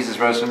 Now when Jesus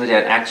rose from the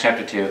dead, Acts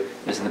chapter 2,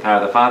 it was in the power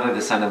of the Father,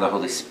 the Son, and the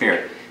Holy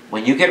Spirit.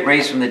 When you get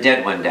raised from the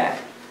dead one day,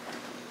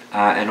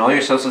 and all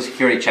your social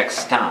security checks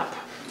stop,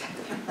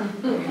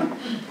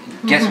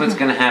 guess what's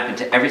going to happen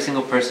to every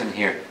single person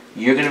here?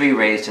 You're going to be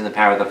raised in the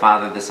power of the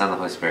Father, the Son, and the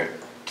Holy Spirit.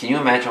 Can you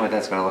imagine what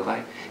that's going to look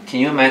like? Can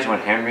you imagine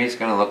what Henry's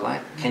going to look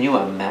like? Can you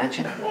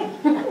imagine?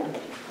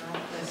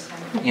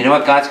 You know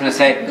what God's going to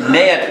say?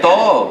 Mea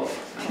tov.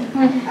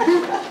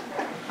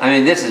 I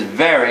mean, this is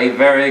very,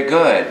 very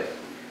good.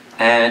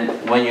 And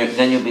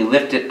then you'll be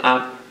lifted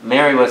up.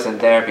 Mary wasn't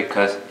there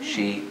because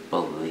she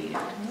believed.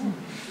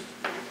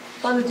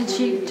 Father, did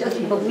she just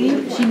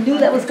believe? She knew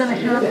that was going to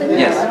happen?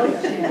 Yes.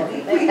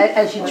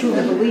 As she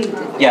truly believed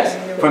it. Yes.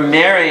 For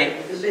Mary,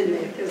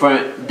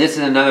 this is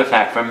another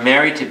fact. For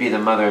Mary to be the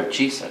mother of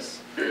Jesus,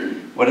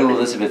 what did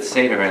Elizabeth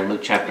say to her in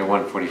Luke chapter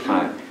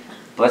 1:45?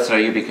 Blessed are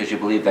you because you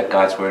believe that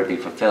God's word be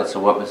fulfilled. So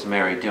what was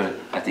Mary doing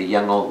at the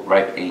young, old,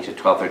 ripe age of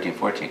 12, 13,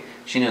 14?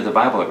 She knew the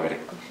Bible already.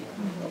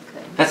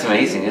 That's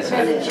amazing, isn't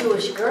it? As a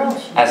Jewish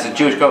girl. As a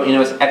Jewish girl, you know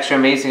what's extra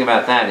amazing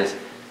about that is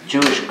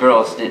Jewish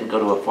girls didn't go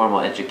to a formal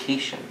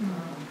education.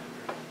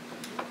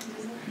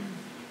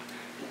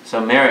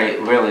 So Mary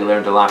really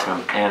learned a lot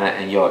from Anna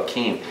and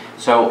Joachim.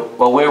 So,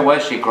 well, where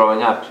was she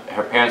growing up?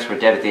 Her parents were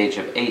dead at the age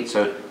of 8,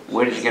 so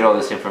where did she get all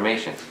this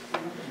information?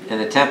 In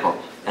the temple.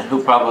 And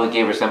who probably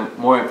gave her some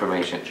more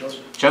information?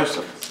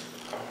 Joseph.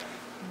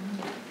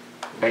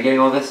 Are you getting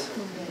all this?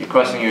 You're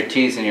crossing your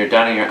T's and you're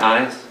dotting your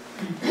I's?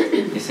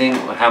 You seeing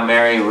how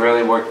Mary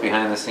really worked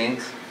behind the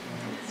scenes?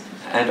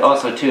 And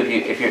also, too,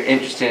 if you're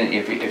interested,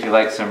 if you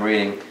like some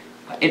reading,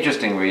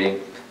 interesting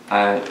reading,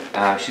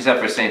 she's up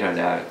for sainthood,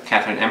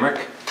 Catherine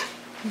Emmerich.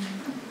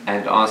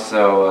 And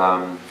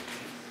also,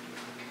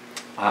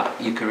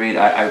 you could read,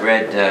 I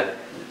read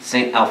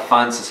St.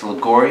 Alphonsus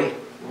Liguori.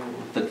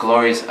 the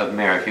glories of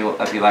Mary.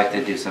 If you like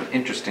to do some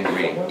interesting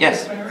reading.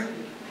 Yes?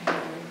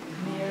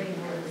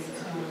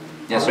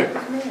 Yes, sir?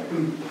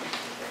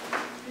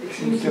 It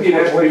seems to me it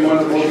has to be one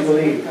of the most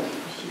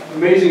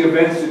amazing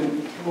events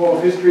in all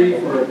of history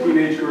for a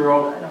teenage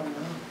girl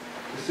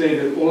to say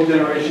that all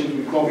generations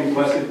would call me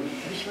blessed,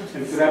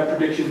 and for that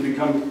prediction to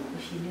become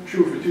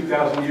true for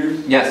 2,000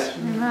 years. Yes. I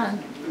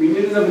mean,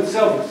 in and of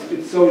itself,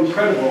 it's so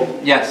incredible.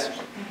 Yes.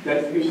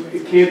 That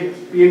it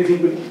can't be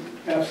anything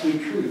but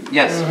absolute truth.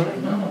 Yes.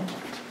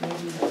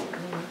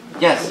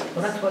 Yes.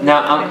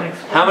 Now,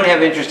 how many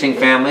have interesting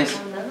families?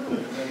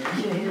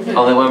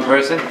 Only one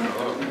person?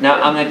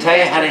 Now, I'm going to tell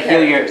you how to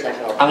heal your.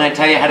 I'm going to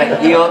tell you how to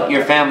heal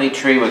your family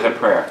tree with a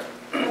prayer.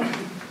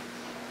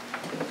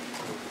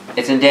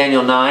 It's in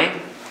Daniel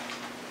 9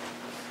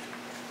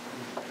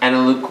 and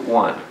in Luke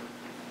 1.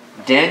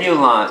 Daniel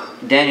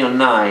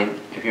 9.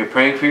 If you're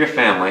praying for your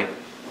family,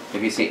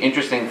 if you see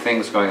interesting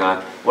things going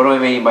on, what do I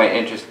mean by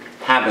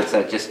habits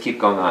that just keep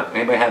going on?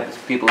 Anybody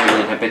have people who live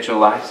in habitual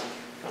lives?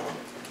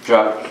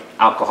 Drugs,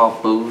 alcohol,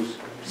 booze,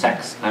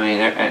 sex. I mean,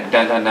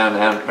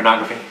 down,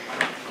 pornography.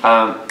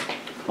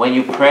 When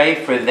you pray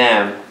for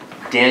them,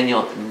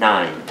 Daniel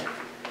 9,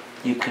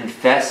 you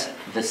confess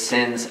the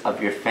sins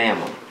of your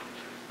family.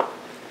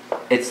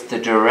 It's the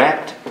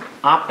direct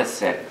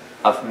opposite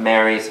of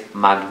Mary's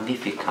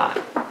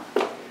Magnificat.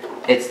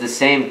 It's the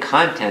same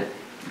content,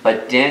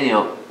 but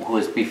Daniel, who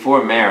is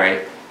before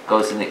Mary,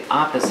 goes in the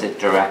opposite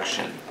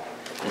direction.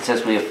 It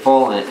says we have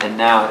fallen, and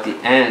now at the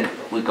end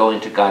we go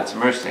into God's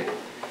mercy.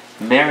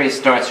 Mary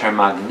starts her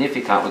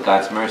Magnificat with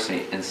God's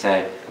mercy and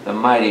say, the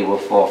mighty will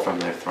fall from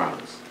their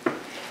thrones.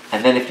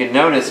 And then if you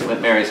notice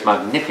with Mary's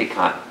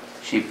Magnificat,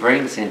 she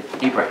brings in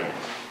Abraham.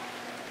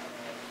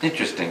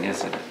 Interesting,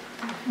 isn't it?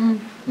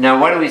 Now,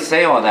 why do we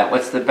say all that?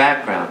 What's the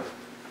background?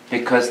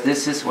 Because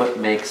this is what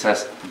makes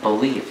us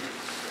believe.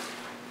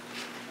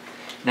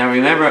 Now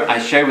remember, I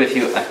shared with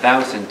you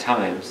 1,000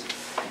 times,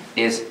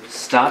 is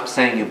stop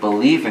saying you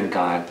believe in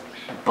God,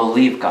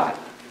 believe God.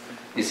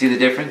 You see the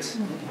difference?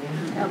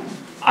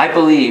 I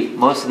believe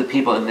most of the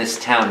people in this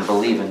town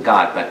believe in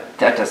God, but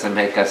that doesn't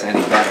make us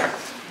any better.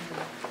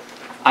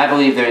 I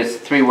believe there's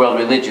 3 world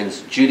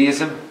religions,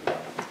 Judaism,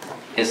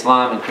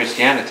 Islam, and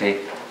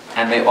Christianity,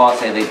 and they all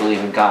say they believe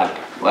in God.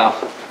 Well,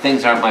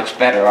 things aren't much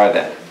better, are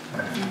they?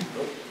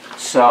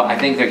 So I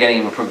think they're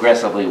getting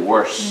progressively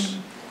worse.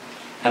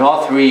 And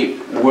all 3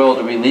 world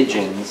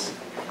religions,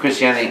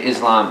 Christianity,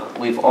 Islam,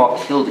 we've all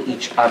killed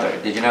each other.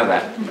 Did you know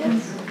that?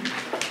 Yes.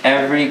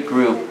 Every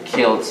group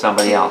killed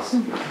somebody else.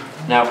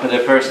 Now for the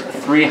first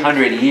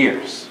 300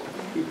 years,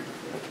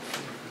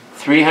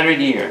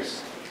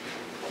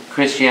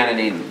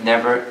 Christianity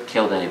never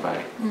killed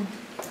anybody.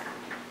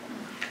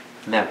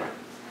 Never.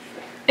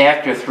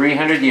 After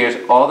 300 years,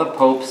 all the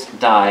popes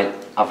died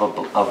of a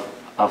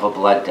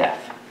blood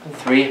death.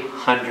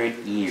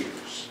 300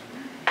 years.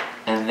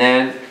 And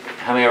then,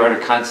 how many ever heard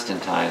of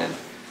Constantine? And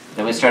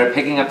then we started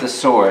picking up the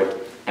sword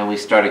and we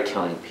started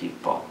killing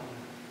people.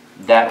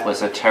 That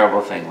was a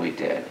terrible thing we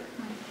did.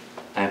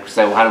 And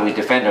so how do we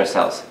defend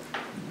ourselves?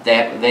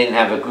 They didn't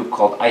have a group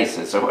called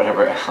ISIS or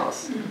whatever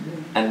else.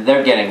 And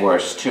they're getting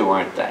worse too,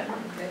 aren't they?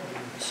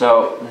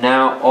 So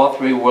now all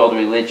 3 world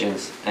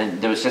religions,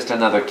 and there was just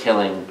another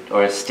killing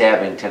or a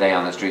stabbing today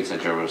on the streets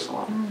of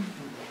Jerusalem.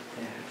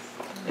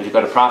 If you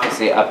go to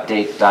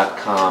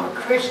prophecyupdate.com,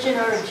 Christian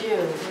or a Jew,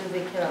 who did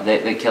they kill?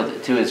 They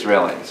killed 2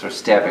 Israelis, or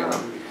stabbing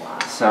them.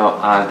 So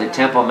the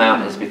Temple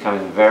Mount is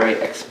becoming very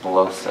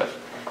explosive.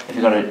 If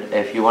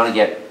you want to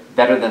get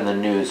better than the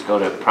news, go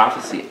to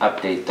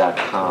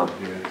prophecyupdate.com,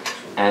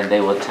 and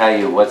they will tell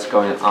you what's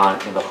going on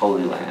in the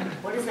Holy Land.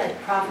 What is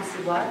that,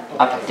 prophecy what?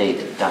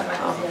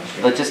 Update.com.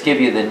 They'll just give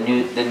you the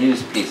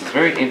news piece. It's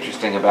very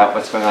interesting about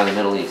what's going on in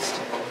the Middle East.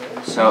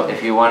 So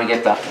if you want to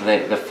get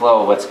the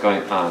flow of what's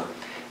going on.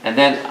 And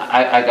then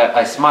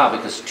I smile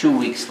because 2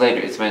 weeks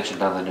later it's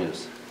mentioned on the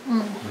news.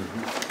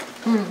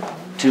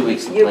 2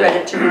 weeks later. You read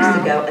it 2 weeks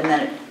ago, and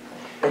then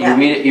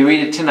you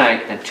read it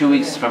tonight, and 2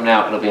 weeks from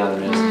now it'll be on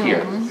the news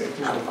here.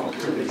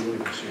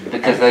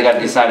 Because they got to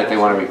decide if they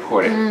want to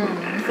report it.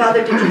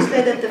 Father, did you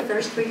say that the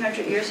first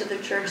 300 years of the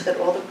church that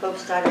all the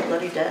popes died of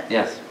bloody death?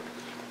 Yes.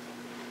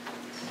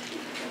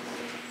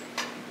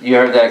 You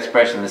heard that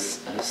expression.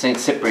 St.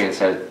 Cyprian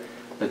said,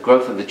 the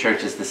growth of the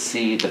church is the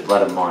seed, the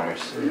blood of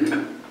martyrs.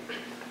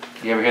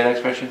 You ever hear that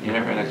expression? You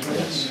never heard that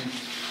expression? Yes.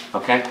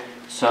 Okay?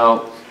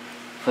 So,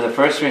 for the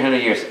first 300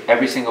 years,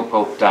 every single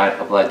pope died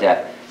of blood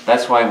death.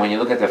 That's why when you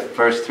look at the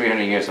first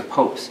 300 years of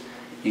popes,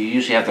 you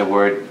usually have the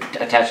word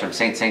attached to them.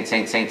 Saint, saint,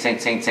 saint, saint,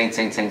 saint, saint, saint,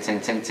 saint, saint,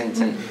 saint, saint, saint,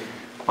 saint.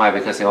 Why?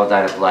 Because they all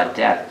died of blood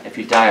death. If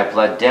you die of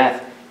blood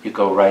death, you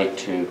go right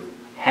to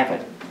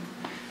heaven.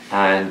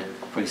 And,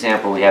 for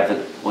example, we have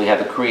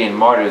the Korean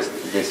martyrs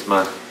this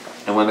month.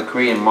 And when the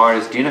Korean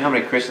martyrs, do you know how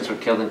many Christians were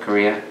killed in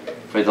Korea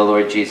for the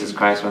Lord Jesus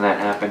Christ when that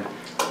happened?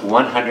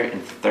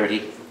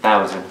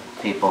 130,000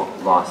 people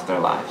lost their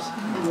lives.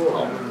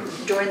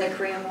 During the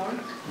Korean War?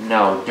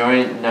 No,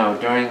 during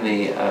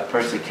the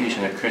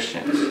persecution of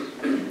Christians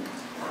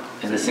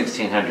in the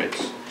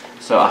 1600s.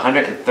 So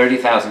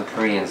 130,000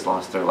 Koreans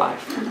lost their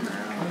life.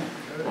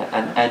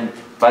 And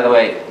by the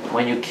way,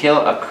 when you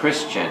kill a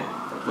Christian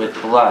with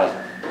blood,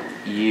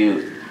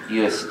 you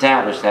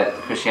establish that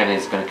Christianity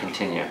is going to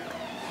continue.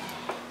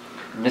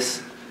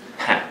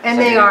 And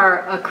they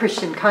are a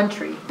Christian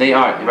country. They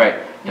are, right.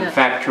 In Yeah.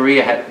 fact,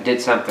 Korea did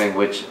something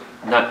which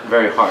not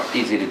very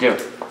easy to do.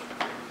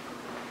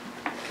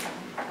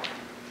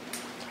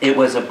 It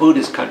was a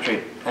Buddhist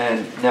country,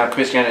 and now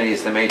Christianity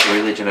is the major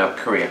religion of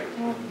Korea.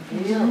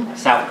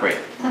 South Korea.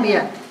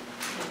 Yeah.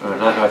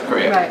 Not North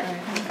Korea. Right.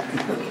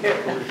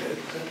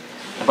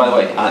 By the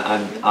way,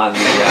 on the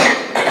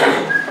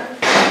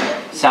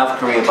South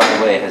Korea, by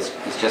the way, is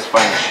just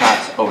firing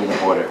shots over the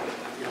border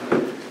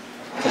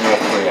to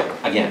North Korea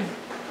again.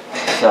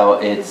 So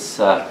it's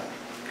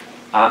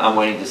I'm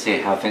waiting to see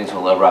how things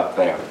will erupt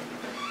there.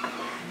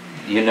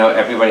 You know,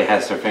 everybody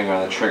has their finger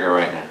on the trigger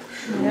right now.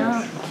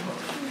 Yeah.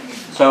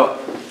 So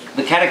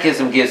the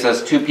Catechism gives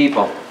us two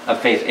people of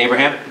faith.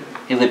 Abraham,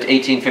 he lived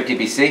 1850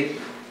 BC.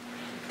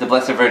 The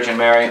Blessed Virgin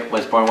Mary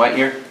was born what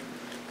year?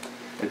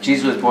 If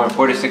Jesus was born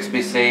 46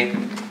 BC,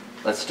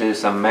 let's do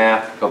some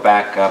math, go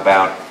back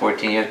about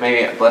 14 years.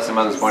 Maybe Blessed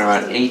Mother was born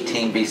around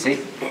 18 BC.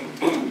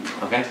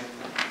 Okay?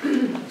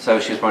 So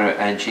she was born,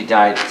 and she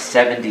died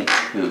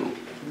 72.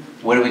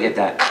 Where do we get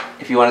that?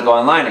 If you want to go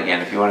online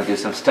again, if you want to do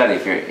some study,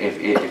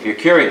 if you're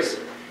curious,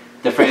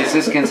 the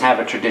Franciscans have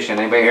a tradition.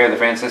 Anybody hear of the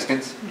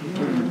Franciscans?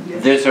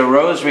 There's a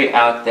rosary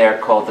out there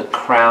called the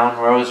Crown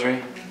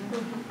Rosary.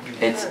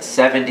 It's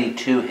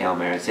 72 Hail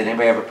Marys. Did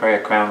anybody ever pray a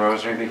Crown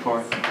Rosary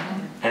before?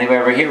 Anybody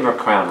ever hear of a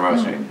Crown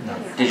Rosary? No.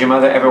 Did your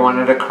mother ever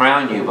wanted to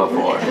crown you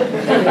before?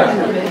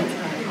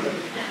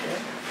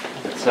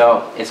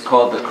 So it's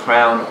called the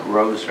Crown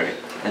Rosary,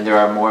 and there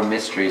are more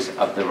mysteries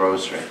of the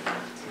Rosary.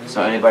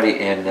 So anybody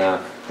in the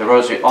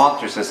Rosary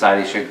Altar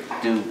Society should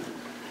do,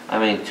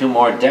 2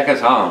 more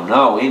decades? Oh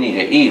no, we need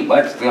to eat.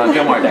 Let's do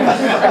 2 more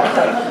decades.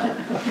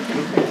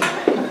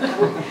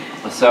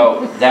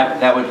 So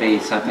that would be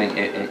something.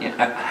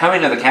 How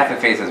many know the Catholic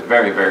faith is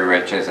very, very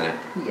rich, isn't it?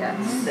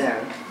 Yes.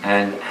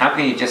 And how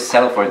can you just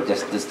settle for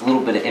just this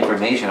little bit of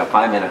information, a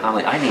 5-minute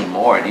homily? I need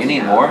more. Do you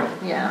need more?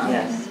 Yeah.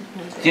 Yes.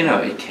 Do you know,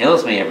 it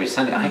kills me every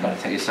Sunday. I got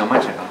to tell you so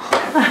much. I go,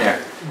 there,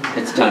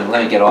 it's done.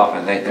 Let me get off.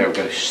 And they're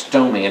going to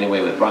stone me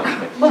anyway with bronze.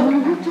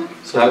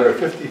 So there are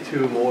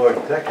 52 more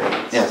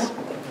decades. Yes.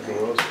 of the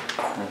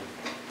rosary.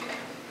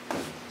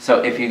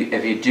 So if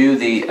you do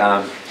the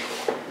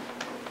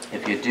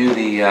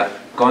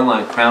go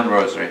online Crown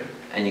Rosary,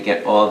 and you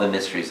get all the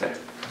mysteries there.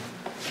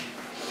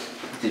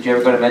 Did you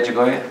ever go to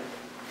Medjugorje?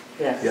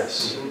 Yes.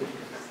 Yes.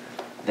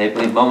 They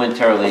believe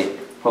momentarily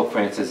Pope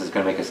Francis is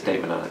going to make a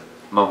statement on it.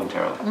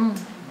 Momentarily.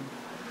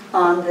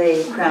 On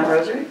the Crown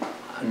Rosary?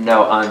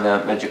 No, on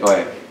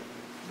Medjugorje.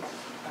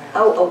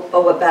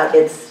 Oh, about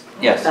its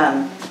Yes.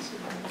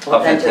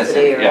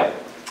 authenticity. Or... Yeah.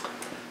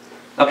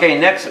 Okay,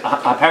 next,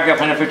 paragraph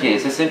 158.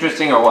 Is this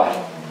interesting or what?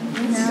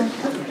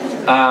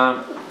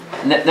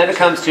 Then it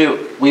comes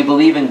to, we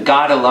believe in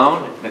God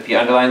alone, if you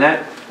underline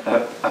that,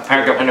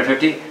 paragraph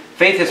 150.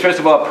 Faith is, first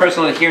of all, a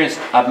personal adherence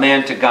of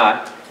man to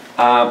God.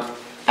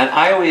 And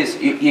I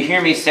always, you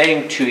hear me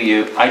saying to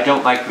you, I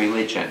don't like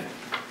religion.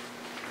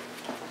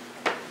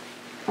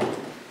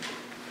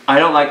 I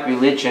don't like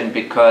religion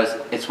because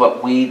it's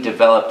what we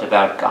developed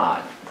about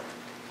God.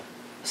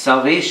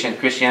 Salvation,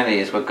 Christianity,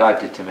 is what God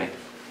did to me.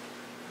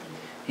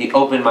 He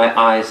opened my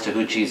eyes to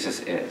who Jesus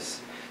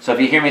is. So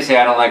if you hear me say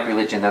I don't like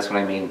religion, that's what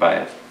I mean by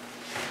it.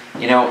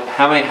 You know,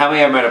 how many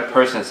ever met a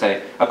person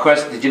say, of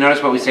course, did you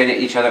notice what we say to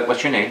each other?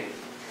 What's your name?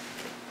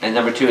 And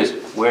number 2 is,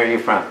 where are you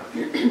from?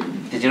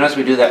 Did you notice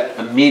we do that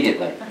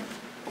immediately?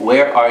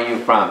 Where are you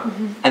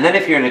from? And then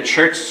if you're in a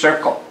church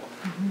circle,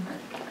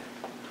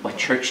 what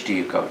church do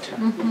you go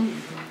to?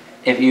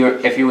 If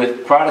you're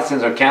with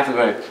Protestants or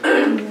Catholics,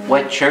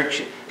 what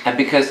church? And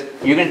because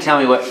you're going to tell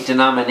me what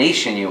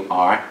denomination you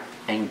are,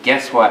 and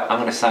guess what? I'm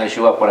going to size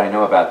you up what I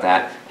know about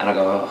that, and I'll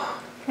go,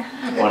 oh,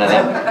 one of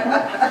them.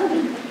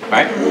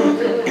 Right?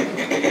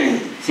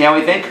 See how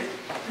we think?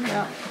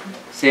 Yeah.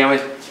 See how we...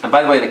 And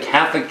by the way, the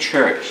Catholic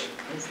Church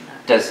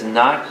does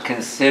not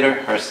consider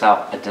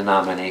herself a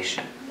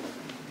denomination.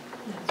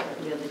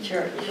 You're the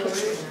church.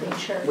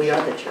 We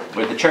are the church.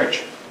 We're the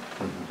church.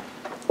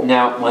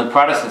 Now, when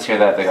Protestants hear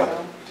that, they go...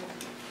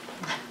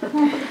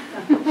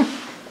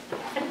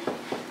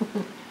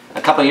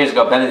 A couple of years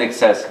ago, Benedict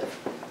says,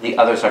 the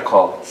others are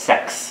called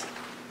sects.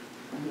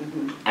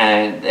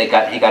 And he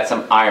got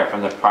some ire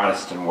from the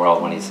Protestant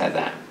world when he said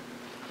that.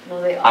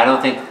 I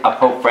don't think a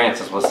Pope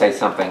Francis will say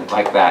something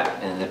like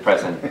that in the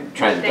present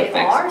trend of things.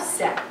 They are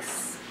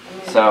sects.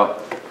 So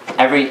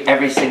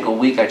every single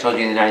week, I told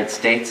you in the United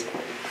States,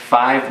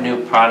 5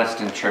 new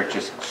Protestant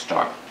churches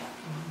start.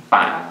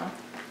 5.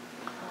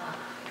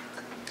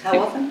 How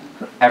often?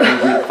 Every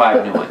week,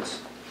 5 new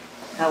ones.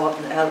 How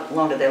often? How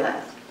long do they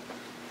last?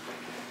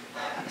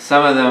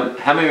 Some of them,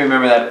 how many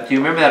remember that? Do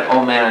you remember that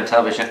old man on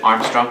television,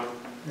 Armstrong?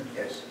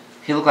 Yes.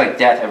 He looked like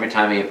death every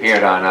time he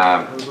appeared on...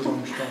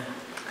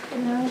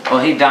 Well,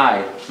 he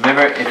died.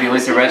 Remember, if you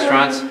went to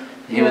restaurants,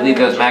 he would leave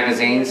those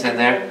magazines in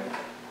there.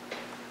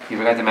 You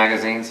forgot the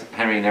magazines?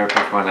 Henry never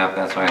picked one up,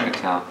 that's why I could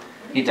tell.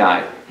 He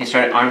died. He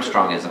started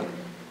Armstrongism.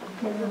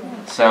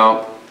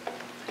 So,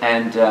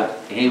 and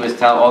he was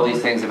telling all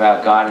these things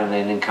about God, and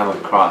they didn't come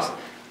across.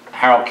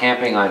 Harold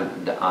Camping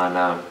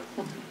on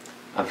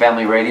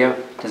Family Radio.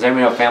 Does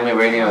everybody know Family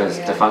Radio is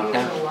defunct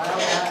now?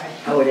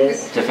 Oh, it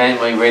is? To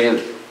Family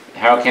Radio,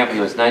 Harold Camping,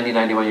 he was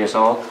 91 years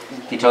old.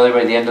 He told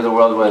everybody the end of the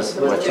world was,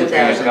 what, 2-3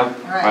 years ago?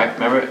 Right?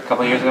 Remember, a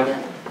couple of years ago?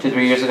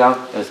 2-3 years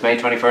ago? It was May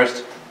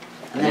 21st.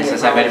 And he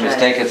says, I made a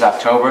mistake, it's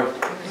October.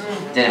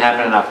 It didn't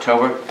happen in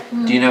October.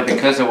 Do you know,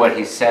 because of what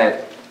he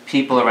said,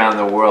 people around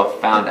the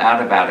world found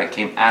out about it,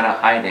 came out of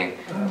hiding,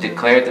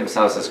 declared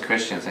themselves as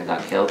Christians, and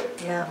got killed?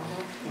 Yeah.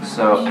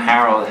 So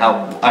Harold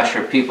helped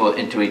usher people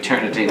into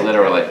eternity,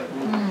 literally.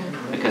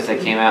 Because they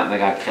came out and they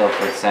got killed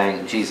for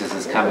saying Jesus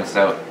is coming,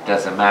 so it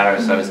doesn't matter,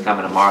 so he's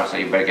coming tomorrow, so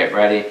you better get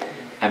ready.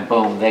 And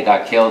boom, they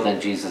got killed, and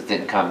Jesus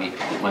didn't come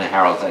when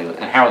Harold died.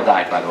 And Harold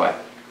died, by the way.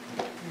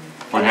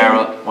 When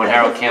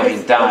Harold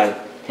Camping died,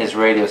 his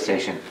radio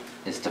station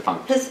is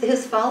defunct.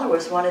 His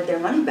followers wanted their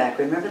money back,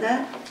 remember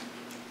that?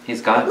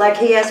 He's gone? Like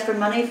he asked for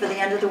money for the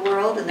end of the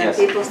world, and then Yes.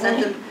 people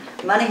sent him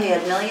money, he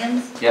had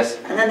millions, Yes.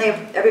 and then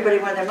everybody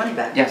wanted their money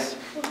back. Yes.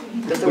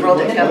 Because the world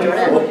didn't come to an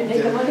end.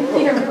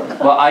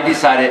 Well, I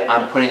decided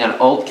I'm putting an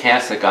old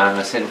cassock on. I'm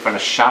going to sit in front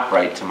of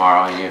ShopRite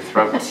tomorrow, and you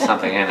throw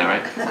something in there,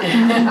 right?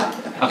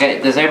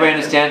 Okay, does everybody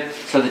understand?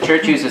 So the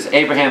church uses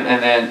Abraham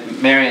and then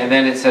Mary, and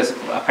then it says,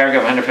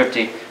 paragraph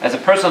 150, as a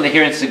personal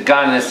adherence to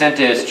God and assent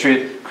to His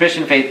truth,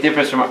 Christian faith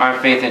differs from our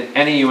faith in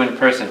any human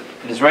person.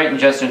 It is right and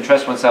just to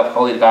entrust oneself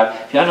wholly to God.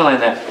 If you underline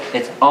that,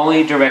 it's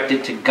only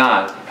directed to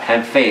God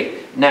and faith.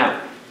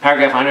 Now,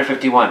 paragraph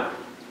 151,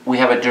 we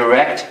have a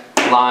direct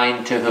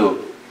line to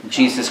who?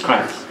 Jesus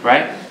Christ,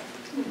 right?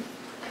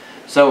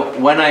 So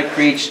when I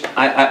preach,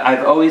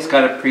 I've always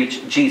got to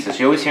preach Jesus.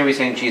 You always hear me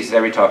saying Jesus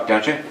every talk,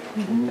 don't you?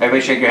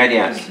 Everybody shake your head,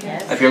 yes.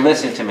 If you're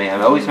listening to me, I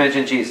always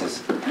mention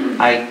Jesus.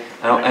 And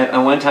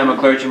one time a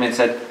clergyman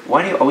said,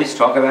 why do you always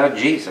talk about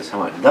Jesus? I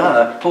went,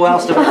 duh, who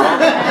else do we talk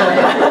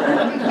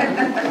about?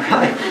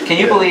 Really? Can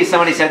you believe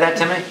somebody said that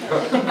to me?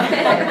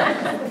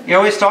 You're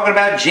always talking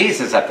about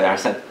Jesus up there. I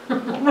said,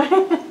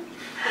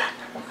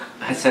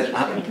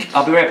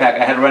 I'll be right back.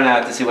 I had to run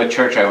out to see what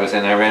church I was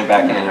in. I ran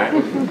back in, right?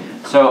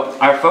 So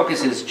our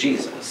focus is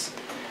Jesus.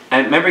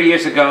 And remember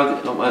years ago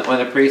when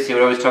the priest, he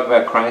would always talk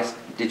about Christ?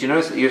 Did you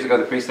notice that years ago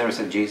the priest never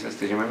said Jesus?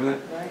 Did you remember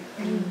that?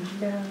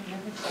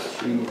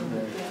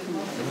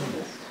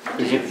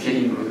 Did you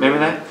remember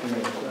that?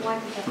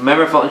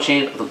 Remember Fulton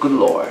Sheen, the good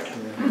Lord.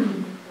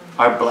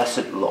 Our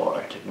blessed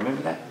Lord.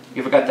 Remember that?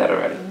 You forgot that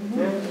already.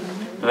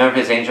 Remember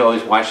his angel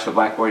always watched the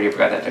blackboard? You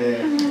forgot that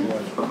too?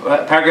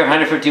 Paragraph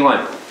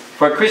 151.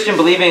 For a Christian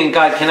believing in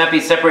God cannot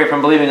be separated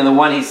from believing in the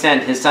one He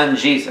sent, His Son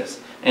Jesus,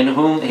 in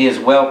whom He is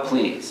well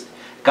pleased.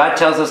 God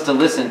tells us to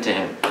listen to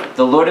Him.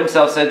 The Lord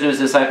Himself said to His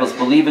disciples,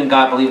 believe in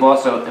God, believe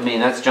also in me.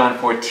 That's John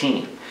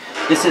 14.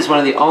 This is one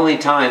of the only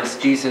times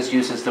Jesus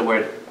uses the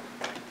word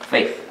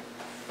faith.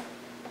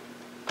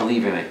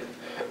 Believe in me.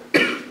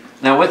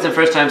 Now, what's the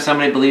first time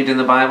somebody believed in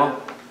the Bible?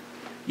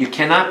 You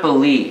cannot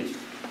believe,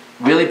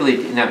 really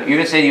believe. Now, you're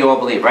going to say you all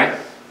believe, right?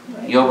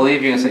 You all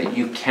believe? You're going to say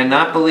you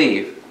cannot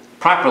believe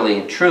properly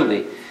and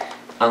truly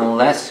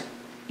unless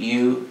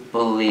you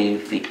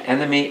believe the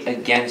enemy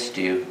against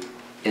you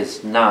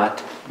is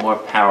not more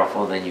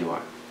powerful than you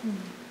are.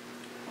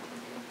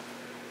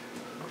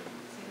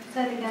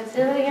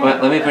 Well,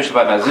 let me push the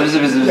button.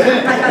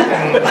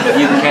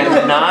 You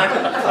cannot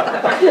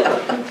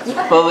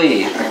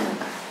believe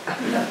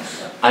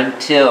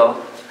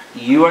until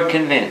you are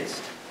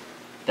convinced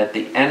that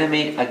the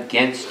enemy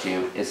against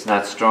you is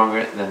not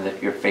stronger than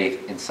your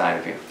faith inside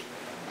of you.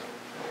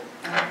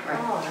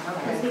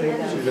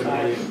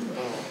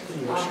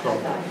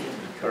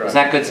 Is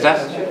that good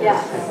stuff?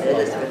 Yes.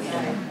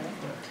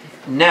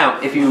 Now,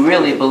 if you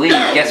really believe,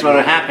 guess what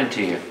would happen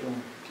to you?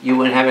 You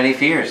wouldn't have any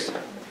fears.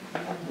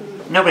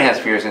 Nobody has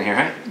fears in here,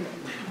 right?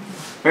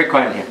 Very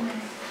quiet in here.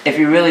 If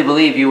you really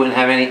believe, you wouldn't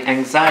have any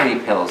anxiety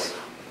pills.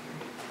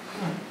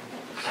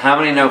 How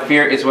many know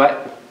fear is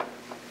what?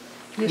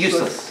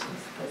 Useless.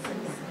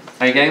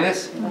 Are you getting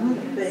this?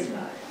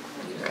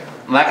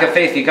 Lack of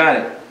faith, you got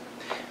it.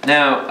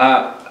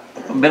 Now,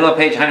 middle of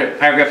page 100,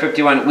 paragraph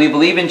 51. We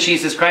believe in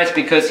Jesus Christ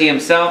because He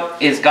Himself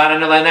is God.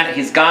 Underline that.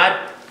 He's God.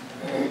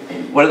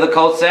 What do the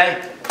cults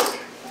say?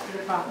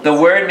 The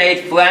Word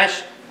made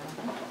flesh.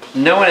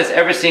 No one has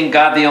ever seen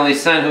God, the only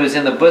Son, who is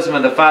in the bosom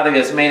of the Father. He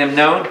has made Him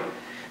known.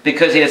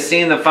 Because He has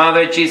seen the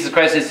Father, Jesus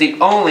Christ is the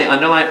only,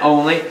 underline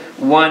only,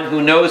 one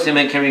who knows Him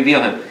and can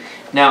reveal Him.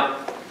 Now,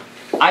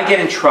 I get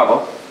in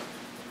trouble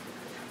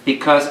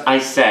because I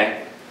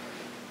say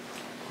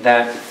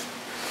that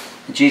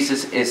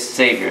Jesus is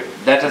Savior.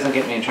 That doesn't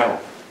get me in trouble.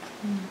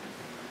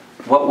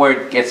 What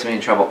word gets me in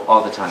trouble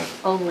all the time?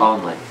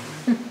 Only.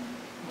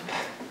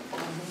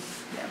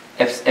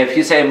 If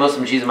you say a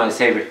Muslim, Jesus is my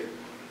Savior,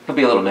 he'll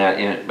be a little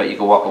mad, but you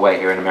can walk away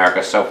here in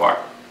America so far.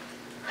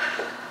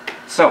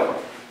 So far.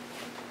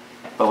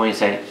 But when you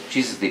say,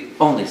 Jesus is the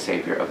only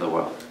Savior of the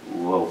world,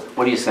 whoa,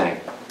 what are you saying?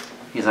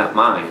 He's not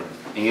mine.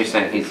 And you're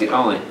saying He's the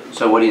only.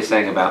 So what are you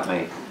saying about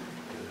me?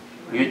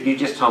 You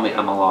just told me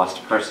I'm a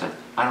lost person.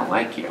 I don't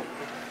like you.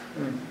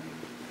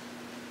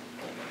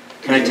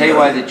 Can I tell you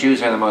why the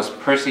Jews are the most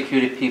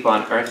persecuted people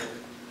on earth?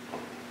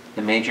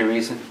 The major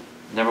reason?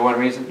 Number one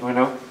reason, do I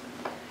know?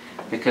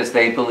 Because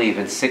they believe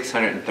in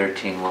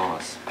 613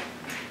 laws.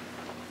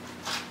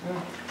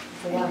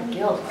 It's a lot of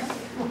guilt.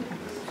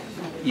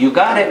 You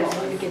got it.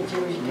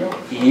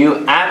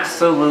 You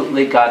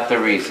absolutely got the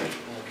reason.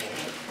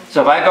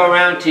 So if I go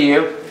around to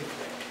you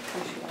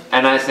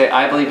and I say,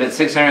 I believe in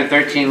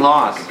 613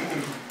 laws,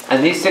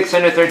 and these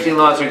 613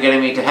 laws are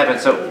getting me to heaven,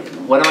 so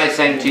what am I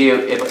saying to you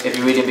if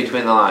you read in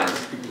between the lines?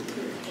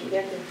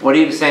 What are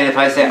you saying if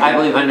I say, I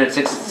believe in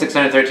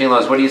 613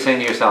 laws, what are you saying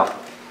to yourself?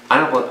 I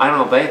don't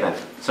obey them.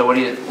 So what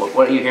do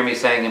you hear me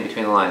saying in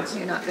between the lines?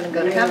 You're not going to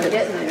go to heaven.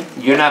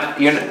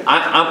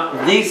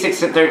 These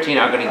 613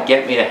 are going to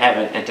get me to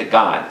heaven and to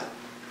God.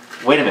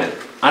 Wait a minute.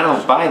 I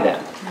don't buy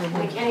them.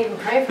 We can't even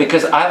pray for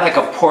Because I like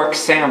a pork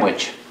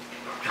sandwich.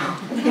 How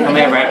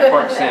many ever had a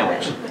pork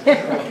sandwich?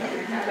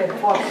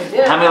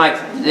 How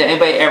many did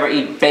anybody ever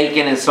eat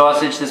bacon and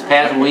sausage this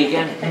past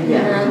weekend?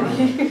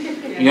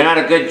 You're not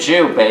a good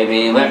Jew,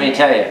 baby, let me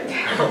tell you.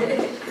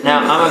 Now,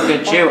 I'm a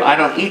good Jew, I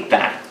don't eat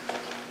that.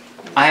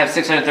 I have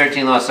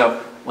 613 laws,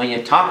 so when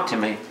you talk to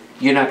me,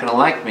 you're not going to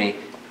like me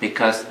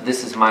because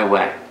this is my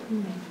way.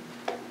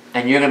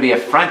 And you're going to be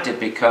affronted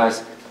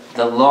because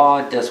the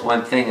law does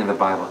one thing in the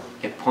Bible.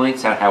 It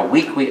points out how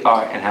weak we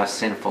are and how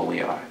sinful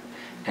we are.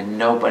 And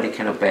nobody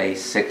can obey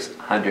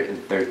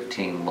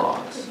 613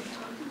 laws.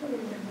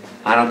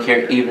 I don't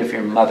care even if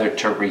you're Mother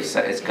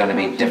Teresa, it's going to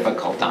be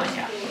difficult on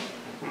you.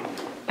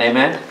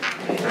 Amen?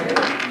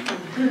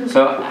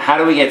 So how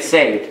do we get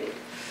saved?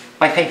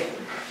 By faith.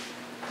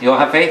 You all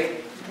have faith?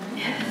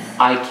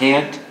 I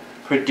can't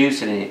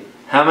produce it in you.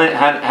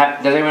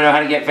 Does anyone know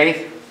how to get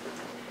faith?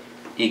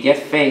 You get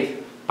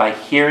faith by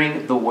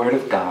hearing the Word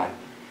of God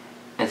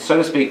and, so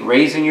to speak,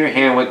 raising your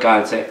hand with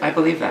God and say, I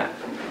believe that.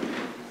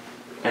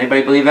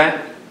 Anybody believe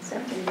that?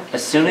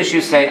 As soon as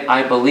you say,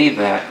 I believe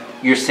that,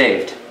 you're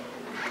saved.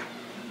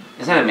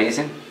 Isn't that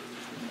amazing?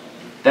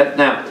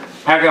 Now,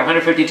 paragraph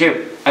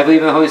 152, I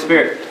believe in the Holy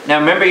Spirit. Now,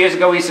 remember years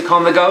ago we used to call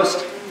him the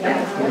ghost?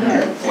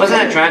 Wasn't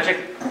that tragic?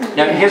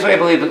 Now, here's what I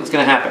believe is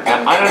going to happen.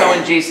 Now, I don't know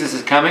when Jesus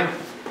is coming.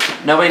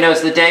 Nobody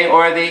knows the day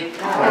or the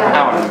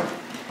hour.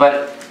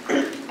 But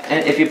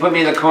if you put me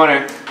in the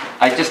corner,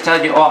 I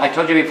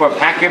told you before,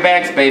 pack your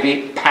bags,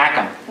 baby. Pack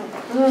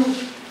them.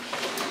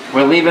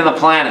 We're leaving the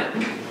planet.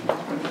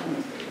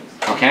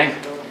 Okay?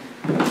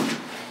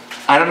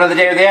 I don't know the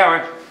day or the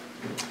hour,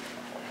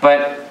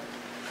 but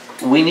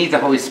we need the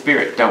Holy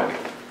Spirit, don't we?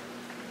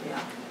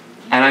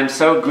 And I'm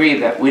so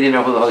grieved that we didn't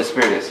know who the Holy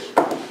Spirit is.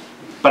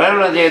 But I don't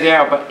know the day or the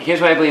hour, but here's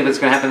what I believe is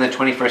going to happen in the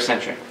 21st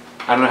century.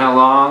 I don't know how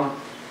long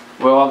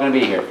we're all going to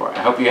be here for. I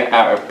hope you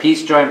have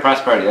peace, joy, and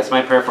prosperity. That's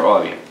my prayer for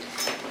all of you.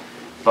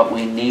 But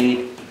we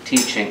need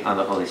teaching on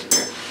the Holy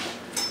Spirit.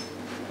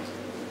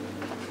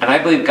 And I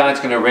believe God's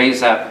going to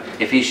raise up,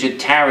 if he should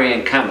tarry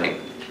in coming,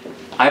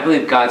 I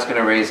believe God's going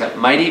to raise up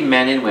mighty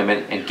men and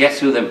women, and guess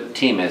who the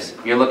team is?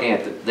 You're looking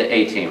at the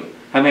A team.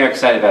 How many are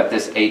excited about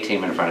this A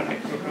team in front of me?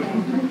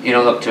 You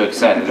don't look too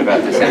excited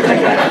about this A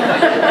team.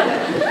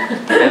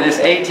 And this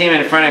A team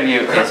in front of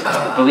you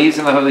believes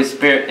in the Holy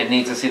Spirit and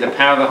needs to see the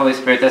power of the Holy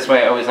Spirit. That's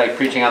why I always like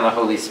preaching on the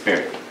Holy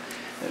Spirit.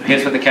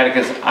 Here's what the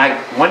Catechism,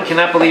 one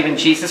cannot believe in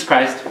Jesus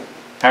Christ,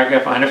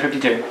 paragraph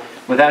 152,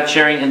 without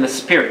sharing in the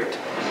Spirit.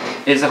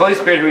 It is the Holy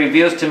Spirit who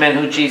reveals to men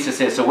who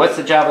Jesus is. So what's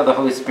the job of the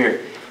Holy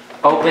Spirit?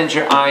 Opens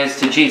your eyes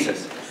to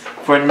Jesus.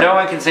 For no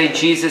one can say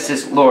Jesus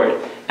is Lord.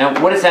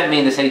 And what does that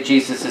mean to say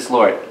Jesus is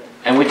Lord?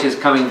 And which is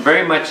coming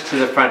very much to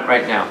the front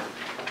right now.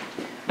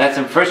 That's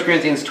in 1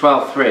 Corinthians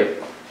 12:3.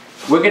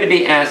 We're going to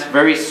be asked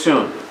very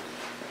soon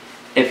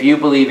if you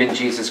believe in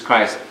Jesus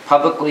Christ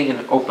publicly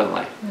and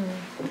openly.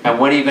 And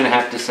what are you going to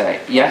have to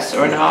say? Yes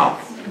or no?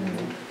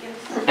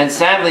 And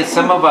sadly,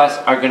 some of us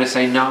are going to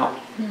say no.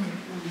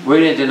 We're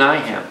going to deny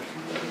him.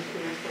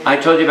 I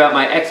told you about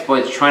my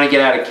exploits trying to get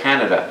out of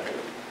Canada.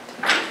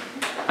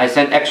 I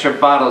sent extra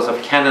bottles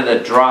of Canada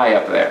Dry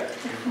up there.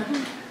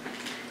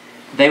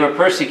 They were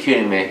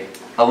persecuting me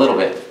a little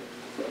bit.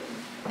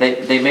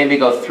 They made me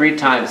go 3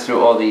 times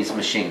through all these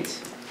machines.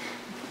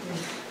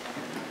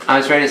 I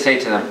was ready to say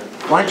to them,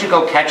 why don't you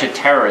go catch a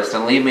terrorist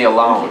and leave me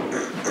alone?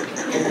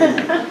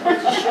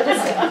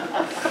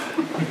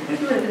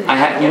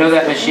 You know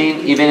that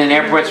machine, you've been in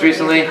airports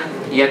recently?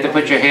 You have to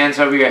put your hands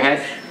over your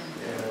head?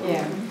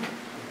 Yeah.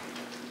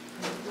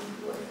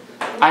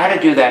 I had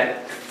to do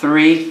that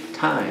 3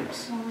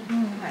 times.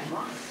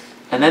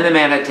 And then the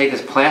man had to take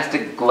his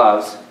plastic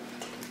gloves,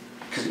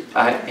 because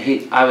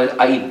I was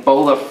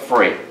Ebola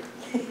free.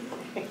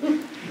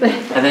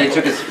 And then he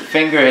took his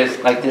finger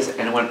like this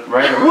and went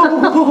right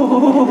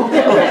over.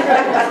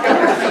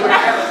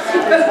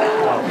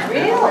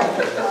 Really?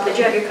 Did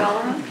you have your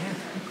collar on?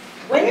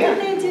 When did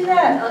they do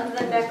that on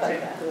the neck like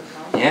that?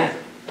 Yeah.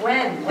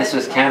 When? This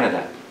was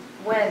Canada.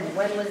 When?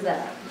 When was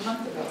that?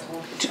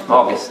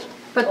 August.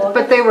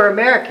 But they were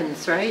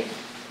Americans, right?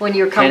 When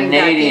you were coming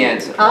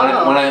Canadians. back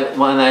in?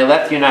 When I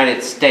left the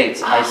United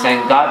States, I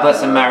sang God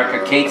Bless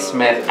America, Kate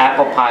Smith,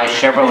 Apple Pie,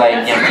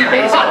 Chevrolet, Yankee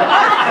Baseball.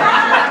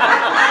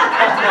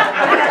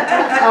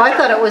 Oh, I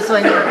thought it was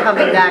when you were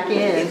coming back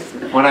in.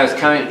 When I was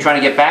trying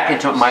to get back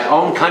into my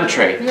own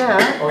country, Yeah.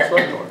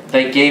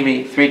 they gave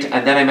me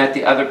and then I met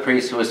the other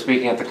priest who was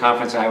speaking at the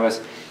conference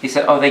he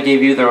said, oh, they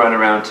gave you the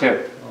runaround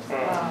too.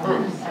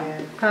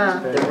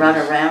 Huh. The run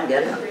around,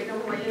 get it?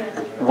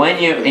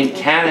 When you're in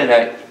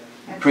Canada,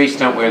 priests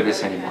don't wear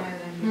this anymore.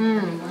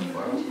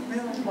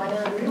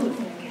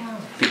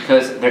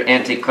 Because they're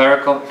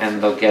anti-clerical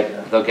and they'll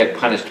get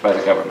punished by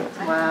the government.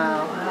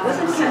 Wow.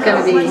 It's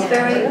going to be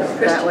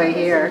that way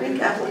here.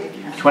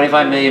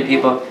 25 million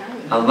people,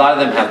 a lot of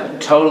them have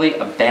totally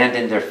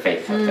abandoned their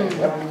faith.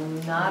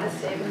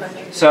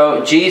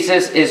 So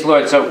Jesus is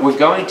Lord. So we're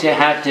going to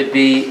have to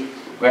be,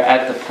 we're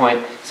at the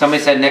point,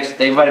 somebody said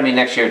they invited me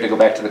next year to go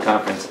back to the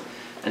conference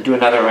and do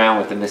another round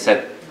with them. They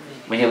said,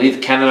 when you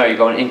leave Canada, are you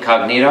going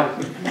incognito?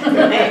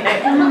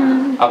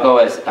 I'll go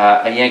as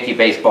a Yankee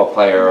baseball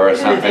player or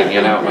something,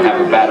 have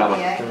a bat on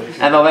them.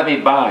 And they'll let me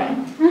by.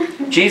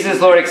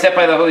 Jesus, Lord, except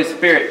by the Holy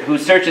Spirit, who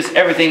searches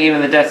everything,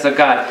 even the depths of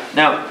God.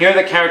 Now, here are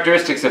the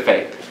characteristics of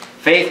faith.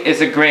 Faith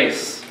is a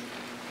grace.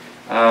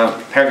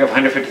 Paragraph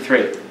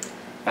 153.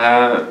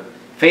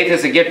 Faith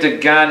is a gift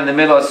of God in the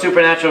middle, a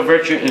supernatural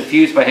virtue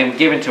infused by Him,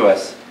 given to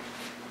us.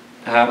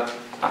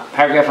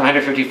 Paragraph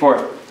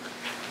 154.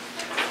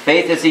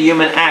 Faith is a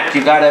human act.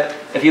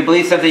 If you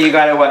believe something, you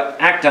gotta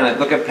act on it.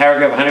 Look at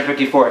paragraph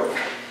 154.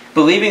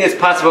 Believing is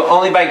possible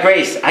only by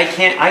grace. I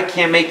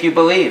can't make you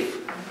believe.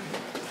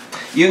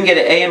 You can get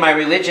an A in my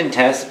religion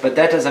test, but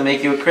that doesn't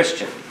make you a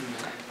Christian.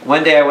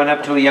 One day I went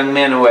up to a young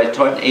man who I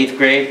taught in 8th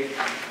grade,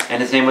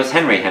 and his name was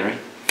Henry. And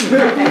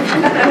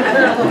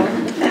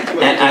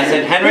I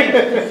said, Henry?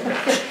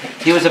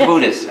 He was a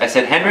Buddhist. I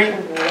said, Henry?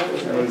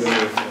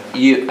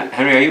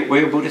 Were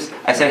you a Buddhist?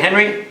 I said,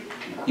 Henry,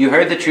 you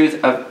heard the truth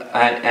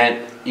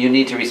and you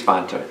need to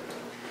respond to it.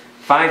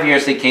 5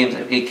 years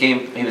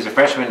he was a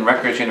freshman in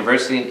Rutgers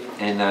University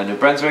in New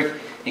Brunswick.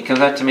 He comes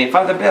up to me,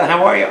 Father Bill,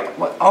 how are you?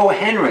 Oh,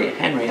 Henry,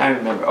 I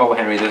remember. Oh,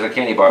 Henry, there's a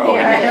candy bar. Oh,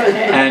 Henry.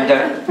 And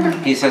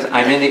he says,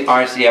 I'm in the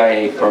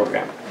RCIA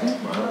program.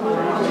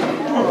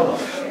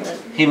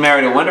 He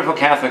married a wonderful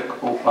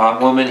Catholic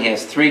woman. He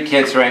has 3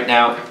 kids right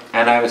now.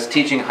 And I was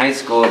teaching high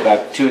school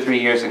about 2 or 3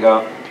 years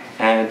ago,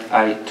 and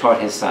I taught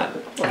his son.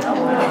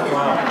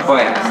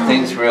 Boy,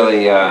 things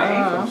really,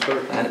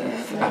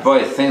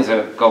 things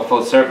go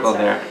full circle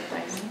there.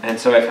 And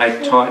so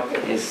I taught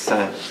his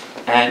son.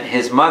 And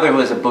his mother, who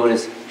was a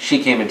Buddhist,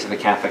 she came into the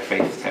Catholic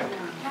faith too.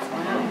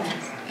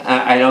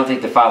 I don't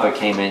think the father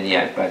came in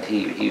yet, but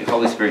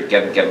Holy Spirit,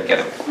 get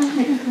him.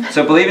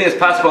 So believing is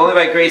possible only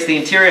by grace. The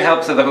interior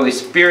helps of the Holy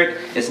Spirit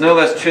is no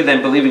less true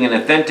than believing in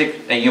an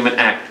authentic human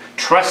act.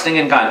 Trusting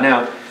in God.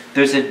 Now,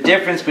 there's a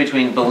difference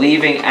between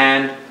believing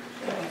and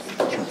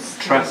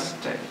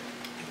trusting.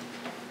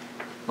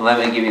 Let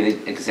me give you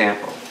the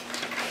example.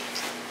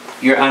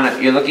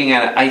 You're looking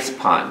at an ice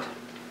pond,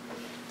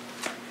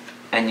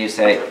 and you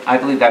say, I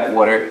believe that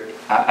water,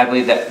 I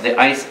believe that the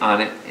ice on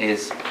it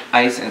is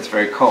ice and it's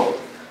very cold.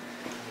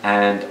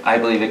 And I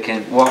believe it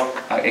can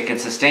it can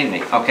sustain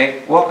me.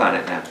 Okay, walk on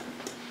it now.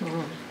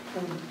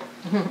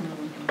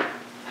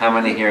 How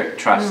many here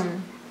trust?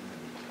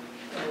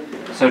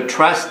 So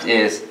trust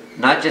is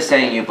not just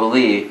saying you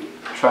believe,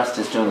 trust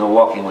is doing the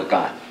walking with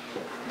God.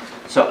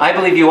 So I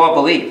believe you all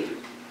believe.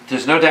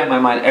 There's no doubt in my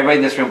mind, everybody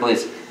in this room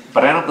believes,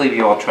 but I don't believe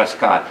you all trust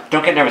God.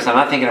 Don't get nervous, I'm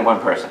not thinking of one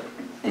person.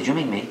 Did you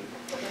mean me?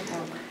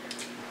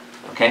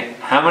 Okay,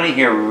 how many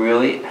here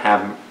really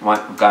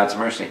want God's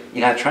mercy?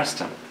 You gotta trust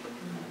Him.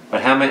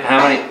 But how many,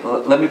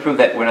 let me prove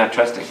that we're not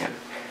trusting Him.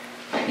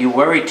 You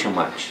worry too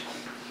much.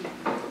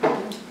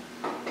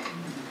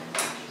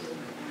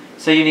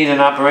 So you need an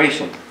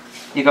operation.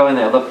 You go in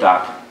there, look,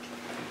 doc,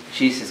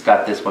 Jesus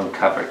got this one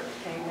covered.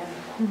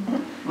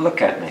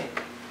 Look at me.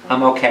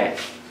 I'm okay.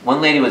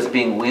 One lady was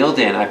being wheeled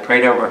in. I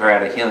prayed over her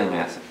at a healing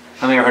mass.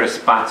 How many of her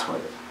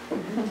Spotswood?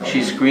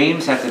 She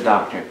screams at the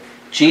doctor,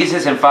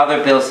 Jesus and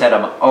Father Bill said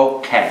I'm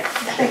okay.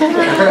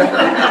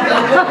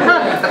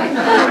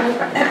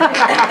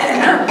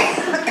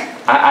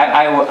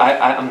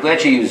 I'm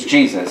glad you used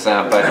Jesus,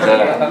 and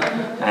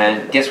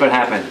guess what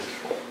happened?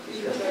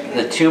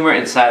 The tumor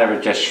inside of her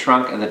just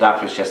shrunk and the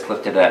doctors just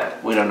lifted it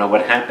up. We don't know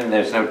what happened.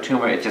 There's no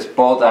tumor. It just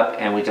balled up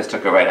and we just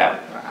took it right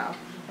out. Wow.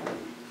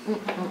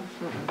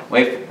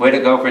 Way to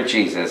go for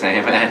Jesus,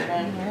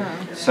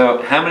 amen?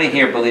 So how many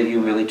here believe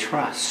you really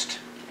trust?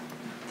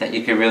 That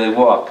you can really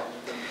walk?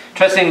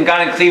 Trusting in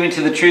God and cleaving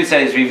to the truths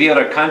that is revealed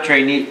are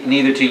contrary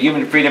neither to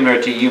human freedom nor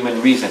to human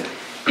reason.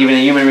 Even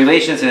in human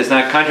relations, it is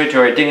not contrary to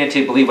our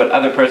dignity to believe what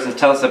other persons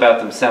tell us about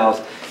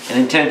themselves and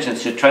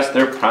intentions to trust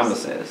their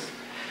promises.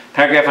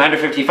 Paragraph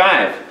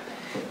 155.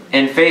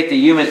 In faith, the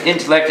human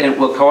intellect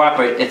will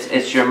cooperate.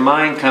 It's your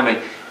mind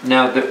coming.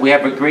 Now, we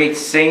have a great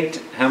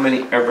saint. How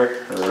many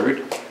ever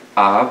heard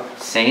of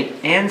Saint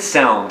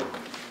Anselm?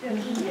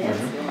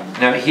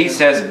 Now, he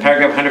says,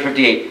 paragraph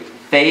 158,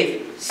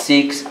 faith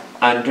seeks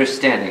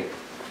understanding.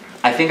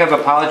 I think I've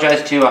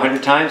apologized to you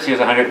 100 times. Here's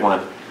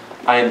 101.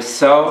 I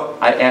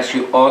ask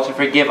you all to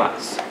forgive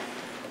us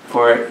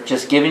for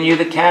just giving you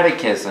the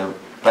catechism,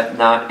 but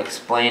not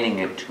explaining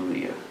it to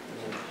you.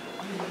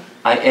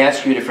 I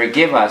ask you to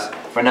forgive us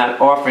for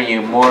not offering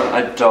you more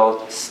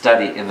adult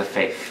study in the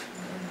faith.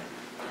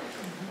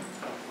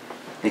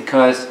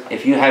 Because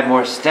if you had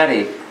more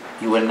study,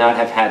 you would not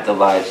have had the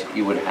lives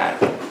you would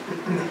have.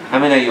 How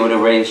many of you would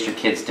have raised your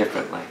kids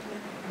differently?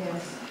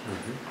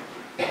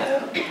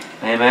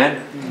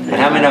 Amen? And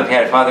how many of you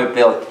had Father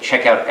Bill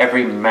check out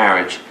every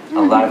marriage?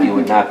 A lot of you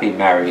would not be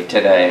married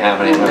today. How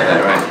many know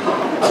that, right?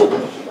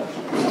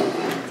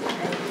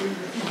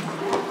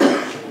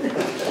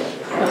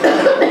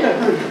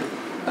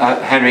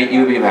 Henry,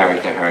 you would be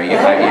married to her.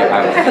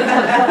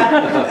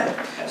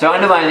 So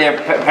underline there,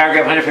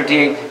 paragraph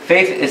 158,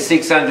 faith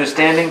seeks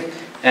understanding,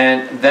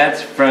 and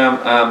that's from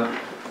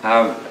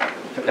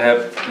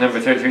number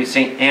 33,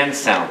 St.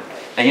 Anselm.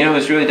 And you know,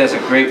 this really does a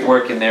great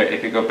work in there.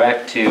 If you go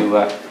back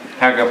to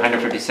paragraph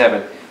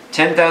 157,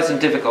 10,000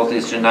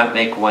 difficulties do not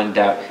make one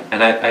doubt.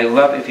 And I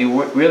love, if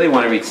you really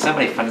want to read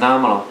somebody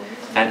phenomenal,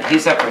 and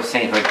he's up for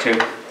sainthood too,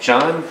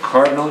 John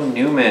Cardinal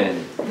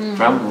Newman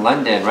from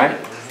London, right?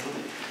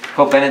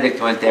 Pope Benedict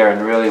went there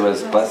and really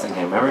was blessing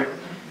him, remember?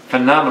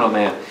 Phenomenal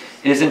man.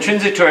 It is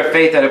intrinsic to our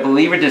faith that a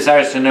believer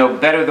desires to know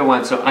better the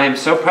one. So I am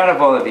so proud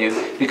of all of you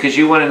because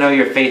you want to know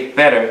your faith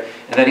better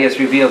and that he has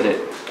revealed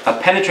it. A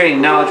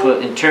penetrating knowledge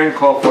will in turn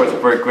call forth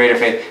for a greater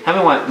faith. How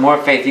many want more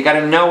faith? You got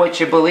to know what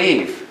you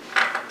believe.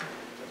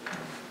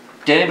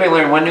 Did anybody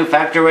learn one new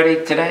fact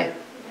already today?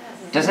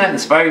 Doesn't that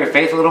inspire your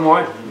faith a little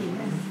more?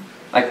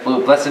 Like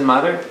Blessed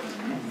Mother?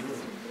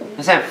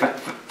 Isn't that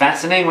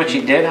fascinating what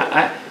she did?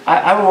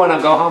 I would want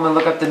to go home and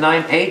look up the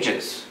 9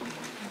 pages.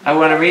 I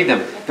want to read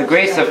them. The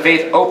grace of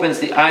faith opens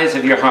the eyes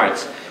of your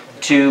hearts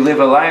to live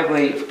a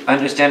lively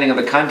understanding of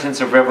the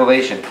contents of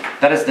Revelation.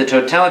 That is the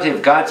totality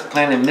of God's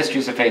plan and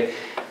mysteries of faith.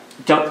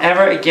 Don't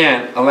ever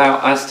again allow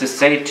us to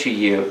say to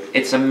you,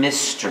 it's a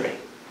mystery.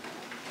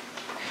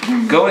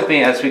 Go with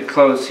me as we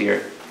close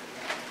here.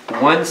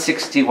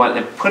 161,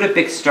 and put a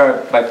big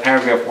star by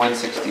paragraph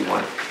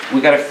 161.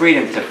 We got a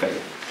freedom to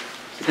faith.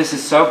 This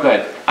is so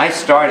good. I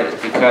started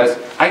because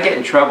I get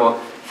in trouble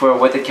for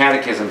what the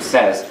Catechism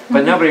says,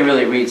 but nobody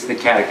really reads the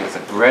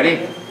Catechism.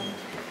 Ready?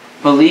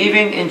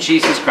 Believing in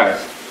Jesus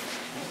Christ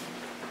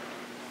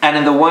and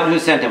in the one who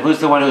sent him. Who's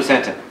the one who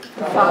sent him?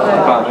 The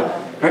Father.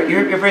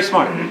 You're very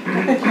smart.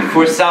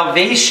 For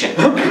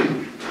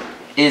salvation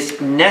is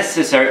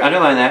necessary,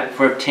 underline that,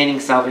 for obtaining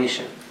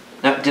salvation.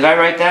 Now, did I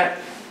write that?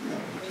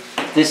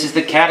 This is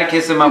the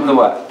Catechism of the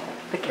what?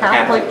 The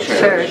Catholic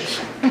Church.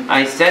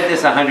 I said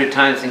this 100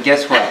 times, and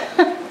guess what?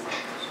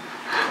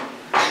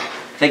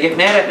 They get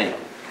mad at me.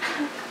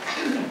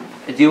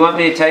 Do you want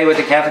me to tell you what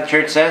the Catholic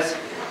Church says?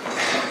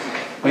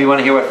 Or you want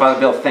to hear what Father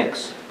Bill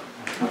thinks?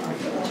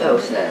 Joe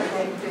said.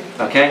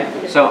 Okay?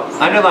 So,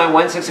 underline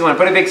 161.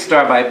 Put a big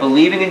star by it.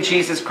 Believing in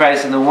Jesus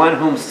Christ and the one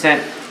whom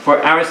sent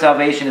for our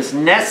salvation is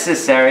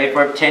necessary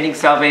for obtaining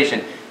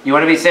salvation. You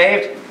want to be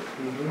saved?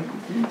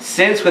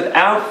 Since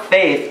without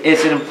faith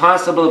it's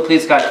impossible to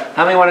please God.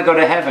 How many want to go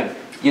to heaven?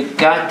 You've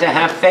got to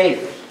have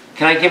faith.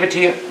 Can I give it to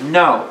you?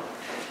 No.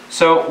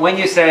 So when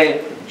you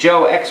say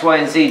Joe X, Y,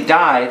 and Z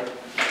died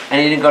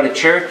and he didn't go to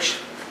church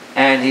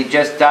and he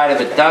just died of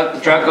a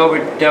drug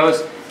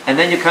overdose, and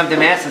then you come to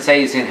Mass and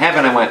say he's in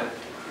heaven, I went,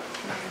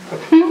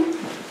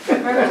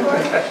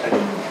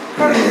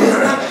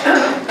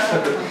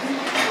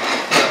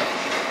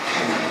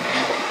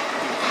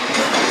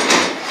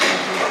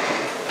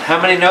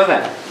 how many know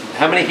that?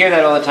 How many hear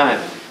that all the time?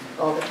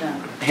 All the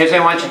time. Here's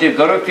what I want you to do.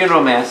 Go to a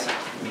funeral Mass.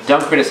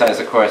 Don't criticize,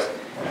 of course.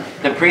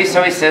 The priest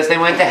always says they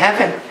went to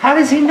heaven. How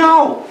does he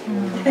know?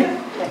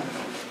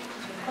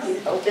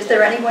 Is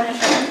there anyone in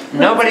heaven?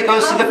 Nobody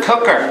goes to the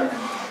cooker.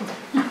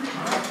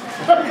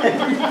 But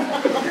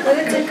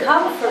it's a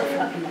comfort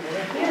for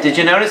people. Did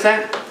you notice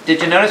that?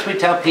 Did you notice we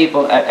tell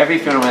people at every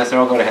funeral Mass they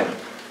all go to heaven?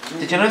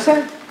 Did you notice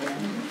that?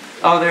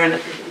 Oh, they're in...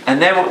 And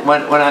then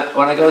when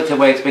I go to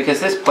Wakes, because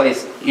this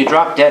place, you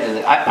drop dead in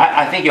it.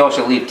 I think you all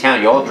should leave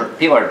town.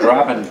 People are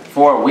dropping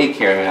 4 a week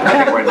here.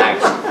 I think we're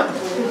next.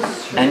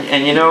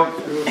 And you know,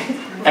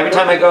 every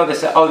time I go, they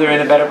say, oh, they're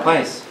in a better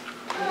place.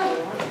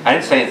 I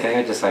didn't say anything.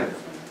 I just like...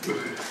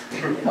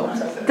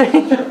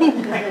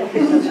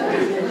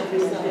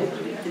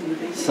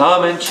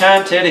 Some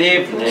enchanted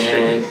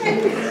evening.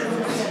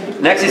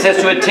 Next he says,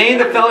 to attain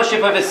the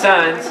fellowship of his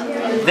sons,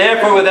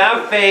 therefore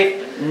without faith,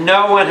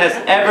 no one has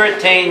ever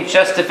attained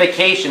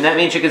justification. That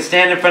means you can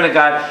stand in front of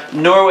God,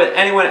 nor will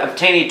anyone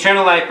obtain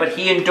eternal life, but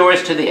he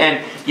endures to the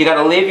end. You got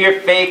to live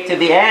your faith to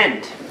the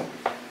end.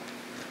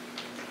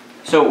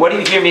 So what do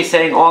you hear me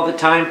saying all the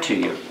time to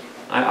you?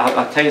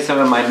 I'll tell you some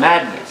of my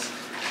madness.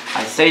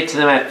 I say to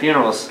them at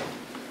funerals,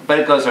 but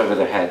it goes over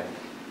their head.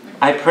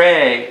 I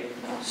pray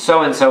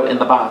so-and-so in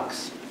the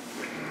box.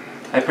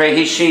 I pray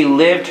he, she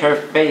lived her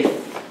faith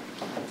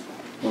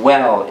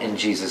well in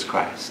Jesus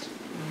Christ.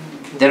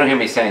 They don't hear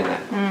me saying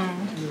that.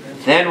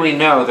 Then we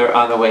know they're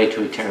on the way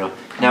to eternal.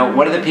 Now,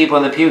 what are the people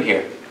in the pew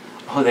here?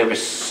 Oh, they were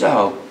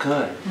so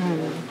good.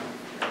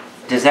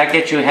 Does that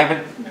get you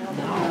heaven?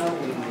 No.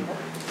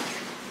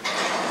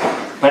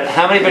 But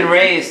how many have been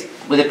raised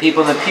with the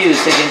people in the pews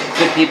thinking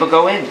good people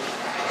go in?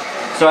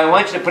 So I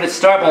want you to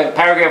start by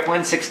paragraph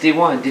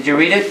 161. Did you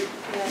read it?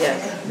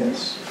 Yes.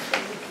 Yes.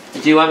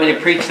 Do you want me to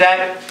preach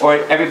that, or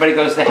everybody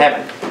goes to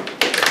heaven?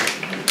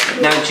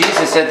 Now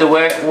Jesus said the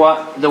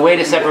way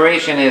to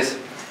separation is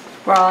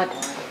Broad.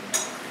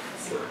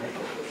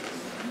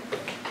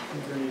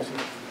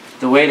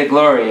 the way to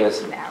glory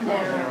is.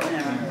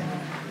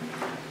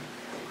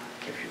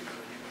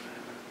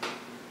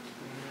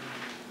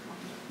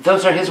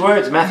 Those are his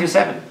words, Matthew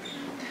 7.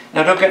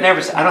 Now don't get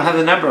nervous, I don't have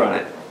the number on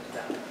it.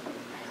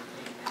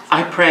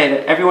 I pray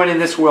that everyone in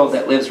this world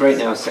that lives right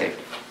now is saved.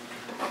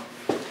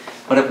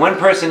 But if one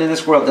person in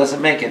this world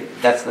doesn't make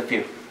it, that's the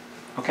few.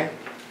 Okay?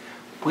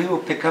 We will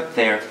pick up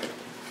there,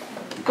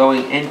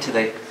 going into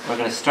we're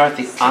going to start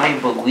the I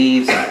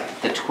believes,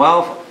 the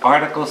 12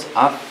 articles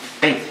of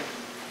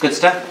faith. Good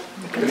stuff?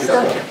 Good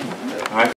stuff.